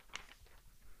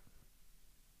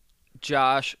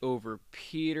 Josh over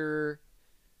Peter,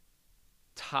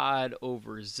 Todd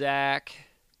over Zach,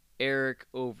 Eric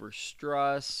over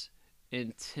Struss,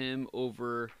 and Tim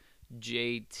over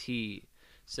JT.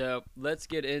 So let's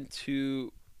get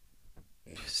into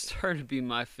starting to be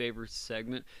my favorite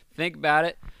segment. Think about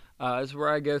it. This is where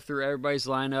I go through everybody's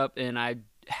lineup, and I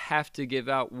have to give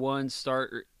out one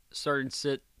start and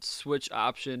sit switch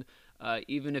option.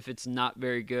 Even if it's not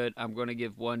very good, I'm going to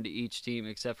give one to each team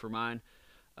except for mine.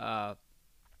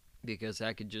 Because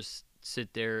I could just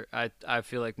sit there. I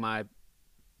feel like my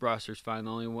roster's fine.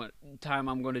 The only one time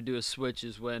I'm going to do a switch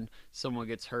is when someone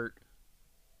gets hurt.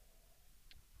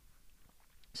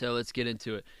 So let's get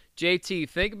into it. JT,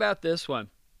 think about this one.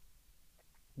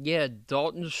 Yeah,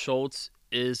 Dalton Schultz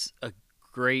is a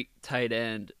great tight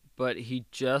end, but he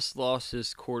just lost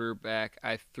his quarterback.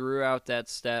 I threw out that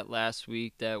stat last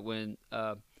week that when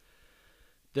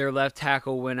their left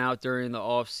tackle went out during the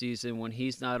offseason. When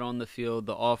he's not on the field,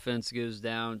 the offense goes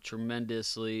down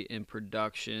tremendously in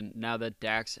production. Now that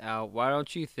Dak's out, why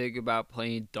don't you think about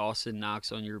playing Dawson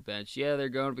Knox on your bench? Yeah, they're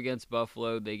going up against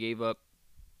Buffalo. They gave up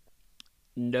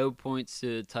no points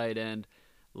to the tight end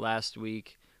last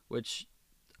week, which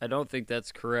I don't think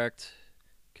that's correct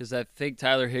because I think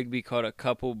Tyler Higbee caught a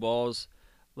couple balls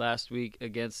last week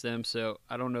against them, so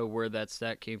I don't know where that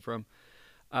stat came from.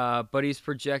 But he's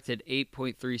projected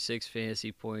 8.36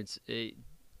 fantasy points.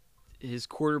 His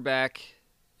quarterback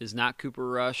is not Cooper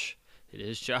Rush. It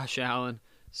is Josh Allen.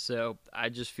 So I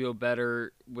just feel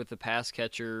better with the pass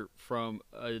catcher from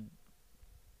an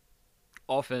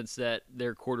offense that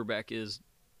their quarterback is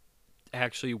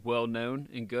actually well-known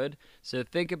and good. So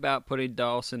think about putting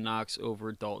Dawson Knox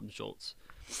over Dalton Schultz.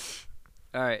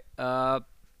 All right.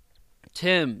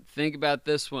 Tim, think about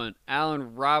this one.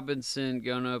 Allen Robinson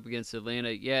going up against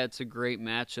Atlanta. Yeah, it's a great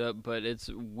matchup, but it's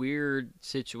a weird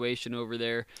situation over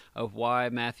there of why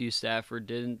Matthew Stafford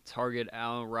didn't target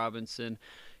Allen Robinson.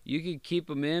 You could keep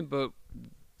him in, but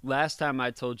last time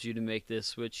I told you to make this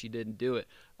switch, you didn't do it.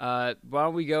 Why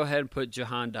don't we go ahead and put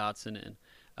Jahan Dotson in?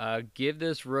 Give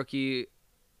this rookie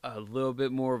a little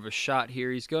bit more of a shot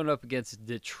here. He's going up against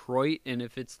Detroit, and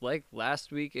if it's like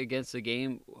last week against a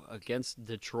game against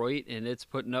Detroit and it's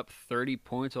putting up 30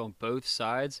 points on both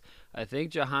sides, I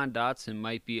think Jahan Dotson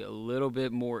might be a little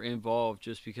bit more involved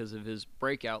just because of his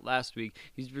breakout last week.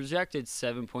 He's projected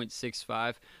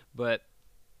 7.65, but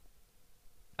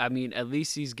at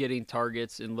least he's getting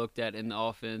targets and looked at in the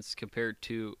offense compared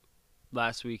to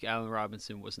last week. Allen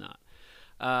Robinson was not.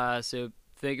 So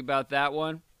think about that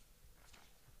one.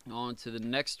 On to the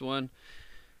next one.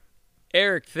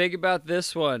 Eric, think about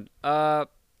this one. Melvin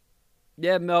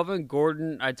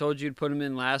Gordon, I told you to put him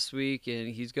in last week, and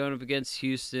he's going up against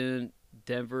Houston.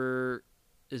 Denver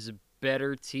is a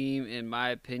better team, in my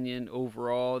opinion,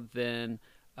 overall than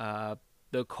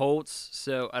the Colts.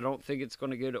 So I don't think it's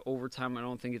going to go to overtime. I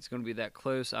don't think it's going to be that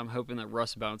close. I'm hoping that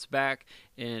Russ bounces back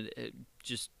and it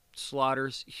just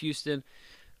slaughters Houston.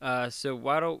 So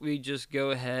why don't we just go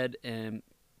ahead and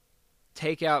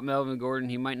take out Melvin Gordon.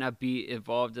 He might not be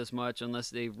involved as much unless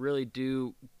they really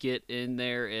do get in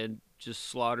there and just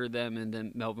slaughter them, and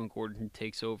then Melvin Gordon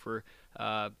takes over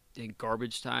in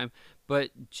garbage time.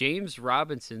 But James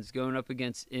Robinson's going up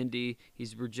against Indy.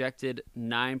 He's projected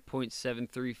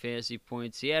 9.73 fantasy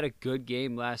points. He had a good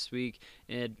game last week,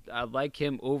 and I like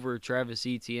him over Travis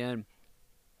Etienne.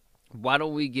 Why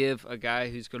don't we give a guy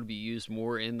who's going to be used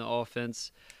more in the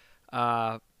offense,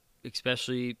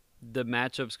 especially the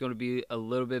matchup's going to be a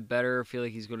little bit better. I feel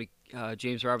like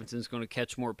James Robinson's going to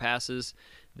catch more passes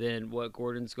than what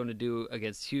Gordon's going to do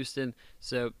against Houston.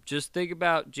 So just think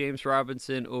about James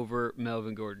Robinson over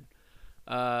Melvin Gordon.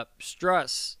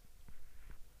 Struss,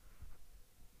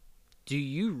 do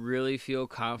you really feel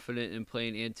confident in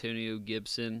playing Antonio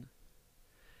Gibson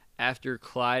after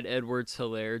Clyde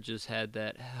Edwards-Helaire just had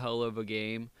that hell of a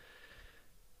game?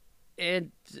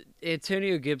 And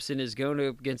Antonio Gibson is going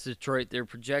up against Detroit. They're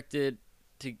projected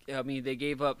to, they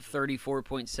gave up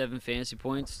 34.7 fantasy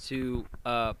points to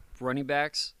running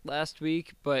backs last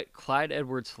week, but Clyde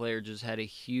Edwards-Helaire just had a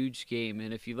huge game.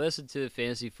 And if you listen to the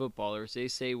fantasy footballers, they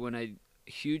say when a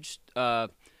huge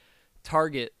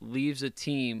target leaves a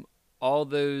team, all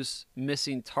those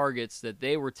missing targets that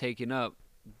they were taking up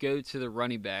go to the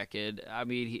running back. And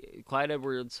Clyde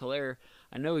Edwards-Helaire,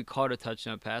 I know he caught a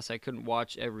touchdown pass. I couldn't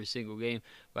watch every single game,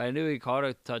 but I knew he caught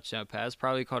a touchdown pass,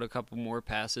 probably caught a couple more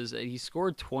passes. And he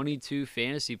scored 22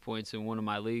 fantasy points in one of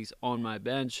my leagues on my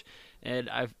bench, and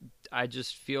I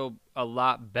just feel a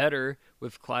lot better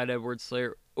with Clyde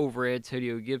Edwards-Helaire over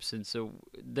Antonio Gibson. So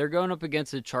they're going up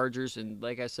against the Chargers, and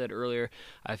like I said earlier,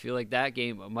 I feel like that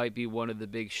game might be one of the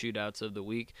big shootouts of the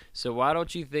week. So why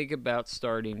don't you think about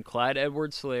starting Clyde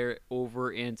Edwards-Helaire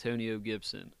over Antonio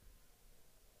Gibson?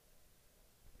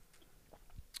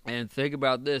 And think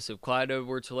about this: if Clyde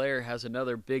Edwards-Helaire has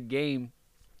another big game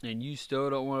and you still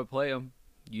don't want to play him,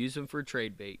 use him for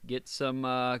trade bait. Get some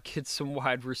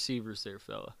wide receivers there,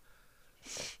 fella.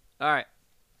 All right.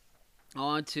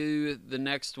 On to the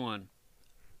next one.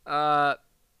 Zach,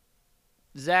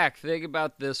 think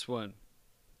about this one.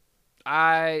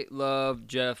 I love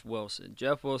Jeff Wilson.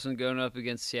 Jeff Wilson going up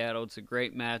against Seattle. It's a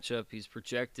great matchup. He's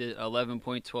projected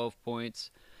 11.12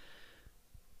 points.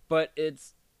 But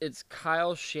it's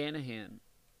Kyle Shanahan.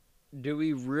 Do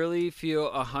we really feel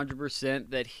 100%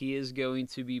 that he is going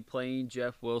to be playing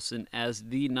Jeff Wilson as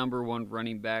the number one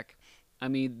running back?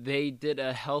 They did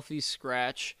a healthy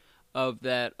scratch of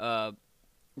that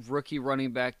rookie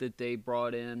running back that they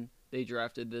brought in, they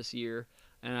drafted this year.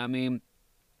 And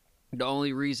the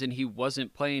only reason he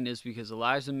wasn't playing is because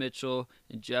Elijah Mitchell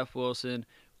and Jeff Wilson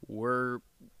were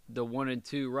the 1 and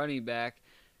 2 running back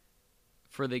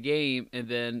for the game. And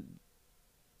then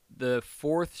the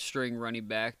fourth string running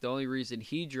back, the only reason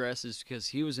he dressed is because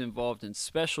he was involved in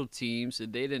special teams,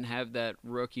 and they didn't have that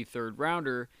rookie third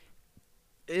rounder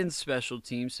in special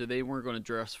teams, so they weren't going to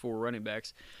dress 4 running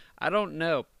backs. I don't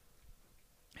know.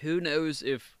 Who knows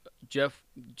if Jeff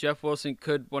Wilson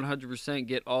could 100%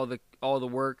 get all the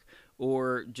work,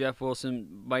 or Jeff Wilson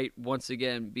might once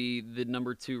again be the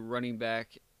number 2 running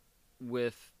back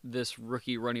with this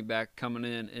rookie running back coming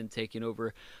in and taking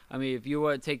over. If you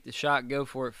want to take the shot, go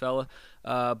for it, fella.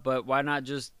 But why not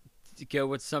just go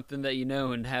with something that you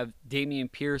know and have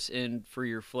Dameon Pierce in for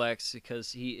your flex,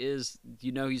 because he is,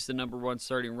 he's the number 1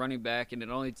 starting running back, and it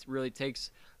only really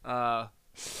takes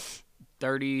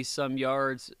 30 some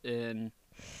yards and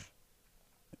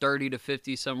 30 to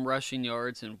 50 some rushing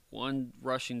yards and 1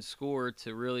 rushing score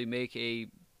to really make a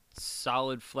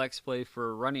solid flex play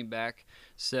for a running back.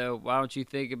 So why don't you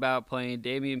think about playing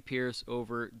Dameon Pierce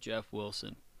over Jeff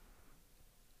Wilson?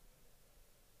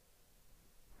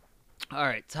 All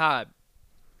right, Todd.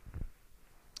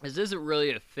 This isn't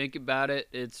really a think about it.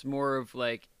 It's more of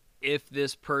like, if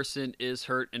this person is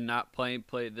hurt and not playing,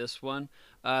 play this one.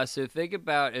 So think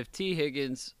about if T.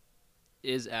 Higgins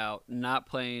is out, not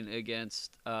playing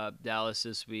against Dallas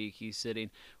this week, he's sitting.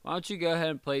 Why don't you go ahead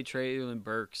and play Treylon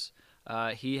Burks?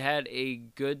 He had a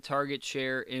good target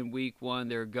share in week 1.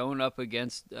 They're going up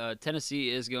against Tennessee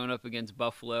is going up against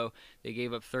Buffalo. They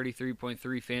gave up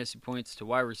 33.3 fantasy points to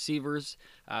wide receivers.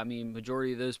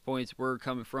 Majority of those points were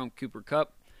coming from Cooper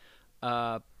Kupp.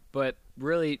 But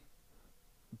really,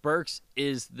 Burks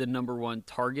is the number 1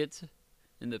 target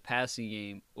in the passing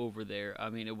game over there.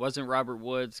 It wasn't Robert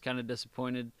Woods. Kind of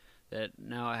disappointed that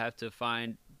now I have to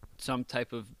find some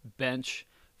type of bench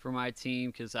for my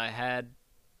team, because I had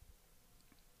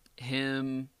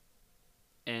him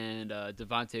and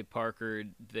Devontae Parker.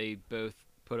 They both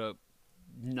put up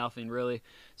nothing really.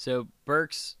 So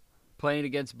Burks playing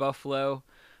against Buffalo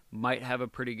might have a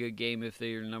pretty good game if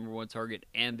they are number 1 target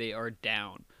and they are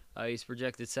down. He's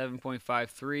projected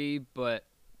 7.53, but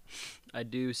I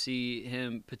do see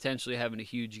him potentially having a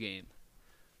huge game.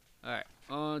 All right,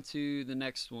 on to the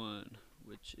next one,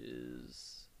 which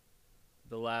is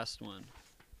the last one.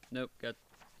 Nope,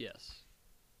 yes.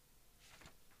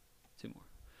 2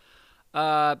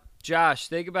 more. Josh,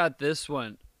 think about this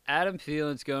one. Adam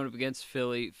Thielen's going up against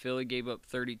Philly. Philly gave up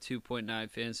 32.9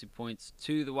 fantasy points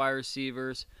to the wide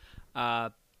receivers.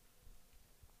 Adam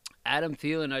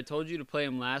Thielen, I told you to play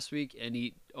him last week, and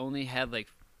he only had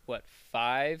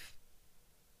five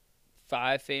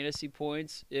fantasy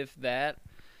points, if that.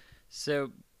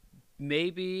 So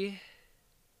maybe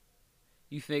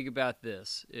you think about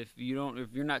this. If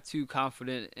you're not too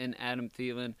confident in Adam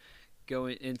Thielen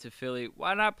going into Philly,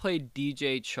 why not play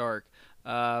DJ Chark?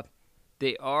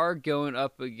 They are going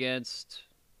up against,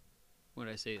 what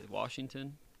did I say,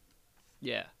 Washington?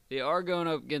 Yeah, they are going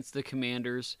up against the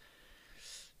Commanders.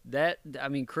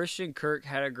 Christian Kirk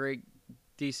had a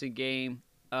decent game.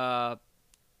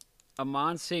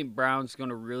 Amon St. Brown's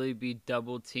going to really be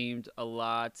double-teamed a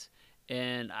lot.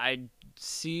 And I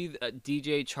see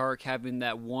DJ Chark having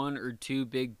that 1 or 2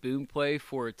 big boom play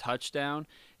for a touchdown.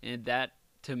 And that,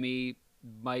 to me,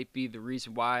 might be the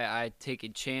reason why I take a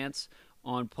chance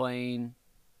on playing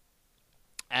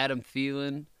Adam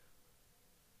Thielen.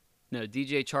 No,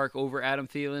 DJ Chark over Adam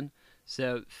Thielen.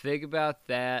 So think about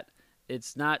that.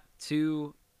 It's not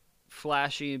too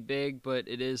flashy and big, but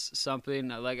it is something.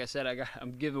 Like I said,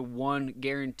 I'm giving 1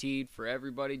 guaranteed for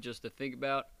everybody just to think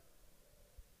about.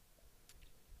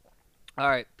 All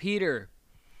right, Peter.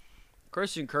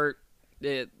 Christian Kirk,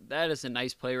 that is a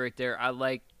nice play right there. I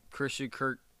like Christian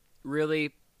Kirk.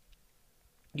 Really,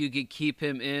 you could keep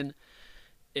him in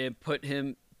and put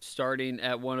him starting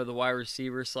at one of the wide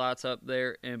receiver slots up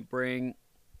there and bring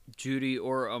Jeudy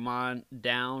or Amon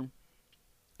down.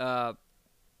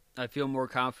 I feel more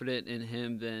confident in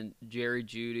him than Jerry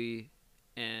Jeudy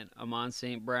and Amon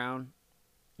St. Brown.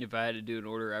 If I had to do an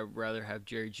order, I would rather have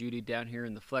Jerry Jeudy down here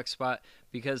in the flex spot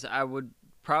because I would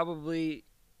probably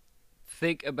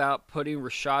think about putting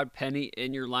Rashad Penny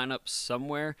in your lineup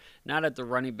somewhere, not at the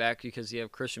running back because you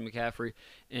have Christian McCaffrey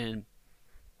and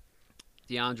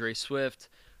DeAndre Swift.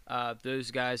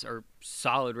 Those guys are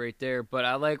solid right there, but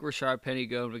I like Rashad Penny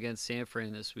going against San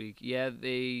Fran this week. Yeah,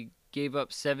 they gave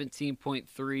up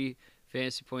 17.3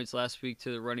 fantasy points last week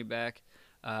to the running back,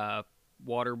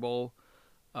 Water Bowl,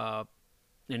 and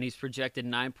he's projected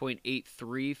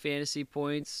 9.83 fantasy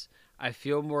points. I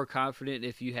feel more confident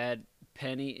if you had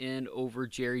Penny in over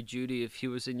Jerry Jeudy if he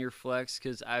was in your flex,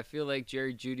 because I feel like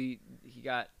Jerry Jeudy, he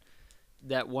got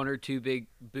that 1 or 2 big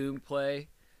boom play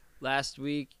last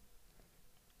week.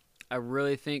 I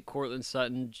really think Courtland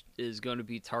Sutton is going to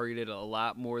be targeted a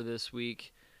lot more this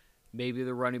week. Maybe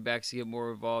the running backs get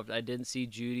more involved. I didn't see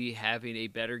Jeudy having a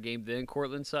better game than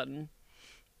Courtland Sutton.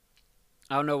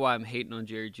 I don't know why I'm hating on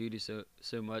Jerry Jeudy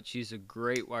so much. He's a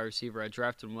great wide receiver. I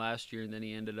drafted him last year, and then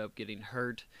he ended up getting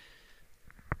hurt.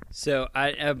 But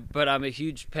I'm a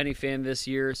huge Penny fan this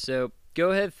year. So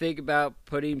go ahead, think about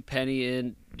putting Penny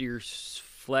in your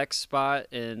flex spot,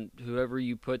 and whoever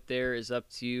you put there is up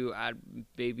to you. I'd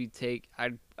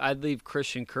leave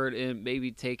Christian Kirk in,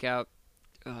 maybe take out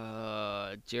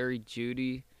Jerry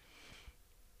Jeudy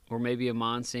or maybe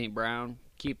Amon St. Brown.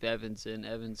 Keep Evans in.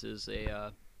 Evans is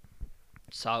a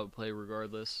solid play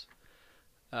regardless.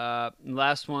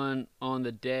 Last one on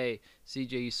the day.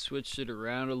 CJ, you switched it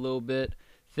around a little bit.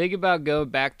 Think about going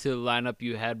back to the lineup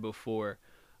you had before.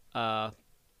 So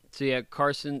yeah,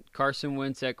 Carson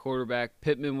Wentz at quarterback.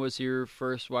 Pittman was your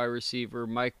first wide receiver.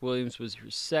 Mike Williams was your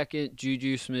second.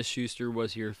 Juju Smith-Schuster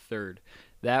was your third.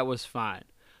 That was fine.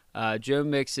 Joe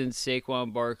Mixon,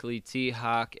 Saquon Barkley, T.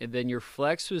 Hawk, and then your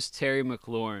flex was Terry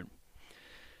McLaurin.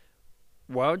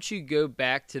 Why don't you go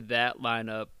back to that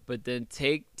lineup, but then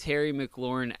take Terry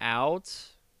McLaurin out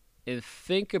and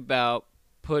think about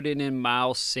putting in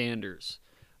Miles Sanders.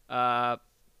 Yeah,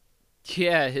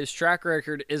 his track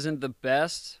record isn't the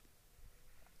best,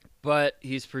 but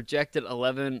he's projected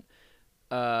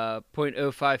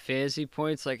 11.05 fantasy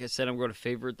points. Like I said, I'm going to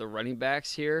favorite the running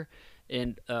backs here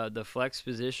in the flex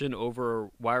position over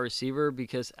wide receiver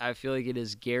because I feel like it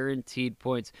is guaranteed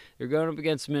points. They're going up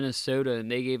against Minnesota,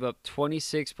 and they gave up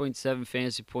 26.7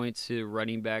 fantasy points to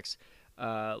running backs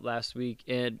last week.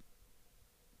 And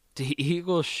the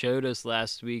Eagles showed us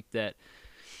last week that,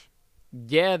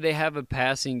 yeah, they have a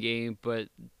passing game, but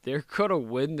they're going to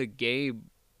win the game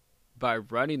by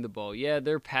running the ball. Yeah,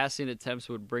 their passing attempts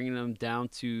would bring them down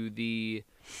to the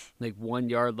 1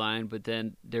 yard line, but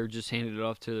then they're just handing it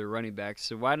off to their running backs.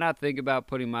 So why not think about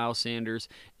putting Miles Sanders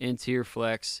into your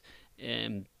flex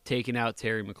and taking out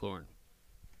Terry McLaurin?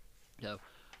 So,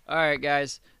 all right,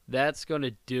 guys, that's going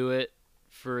to do it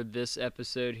for this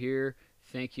episode here.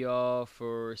 Thank you all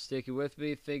for sticking with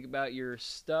me. Think about your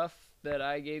stuff that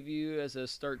I gave you as a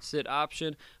start-sit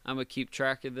option. I'm going to keep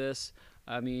track of this.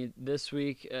 I mean, this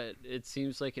week, it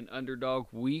seems like an underdog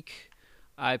week.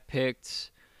 I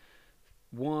picked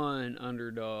one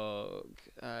underdog.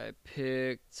 I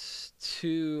picked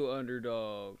two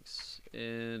underdogs.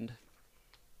 And,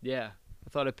 yeah, I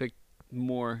thought I picked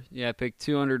more. Yeah, I picked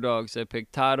two underdogs. I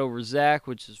picked Todd over Zach,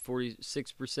 which is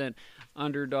 46%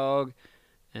 underdog.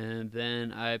 And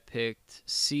then I picked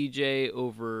CJ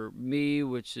over me,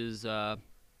 which is a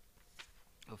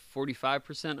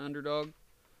 45% underdog,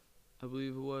 I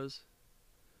believe it was.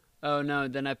 Oh, no,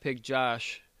 then I picked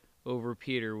Josh over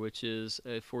Peter, which is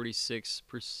a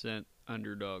 46%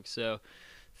 underdog. So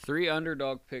 3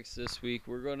 underdog picks this week.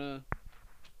 We're gonna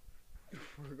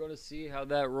see how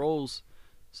that rolls.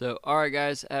 So, all right,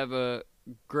 guys, have a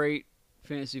great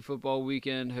fantasy football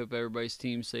weekend. Hope everybody's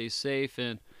team stays safe,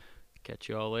 and catch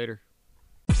you all later.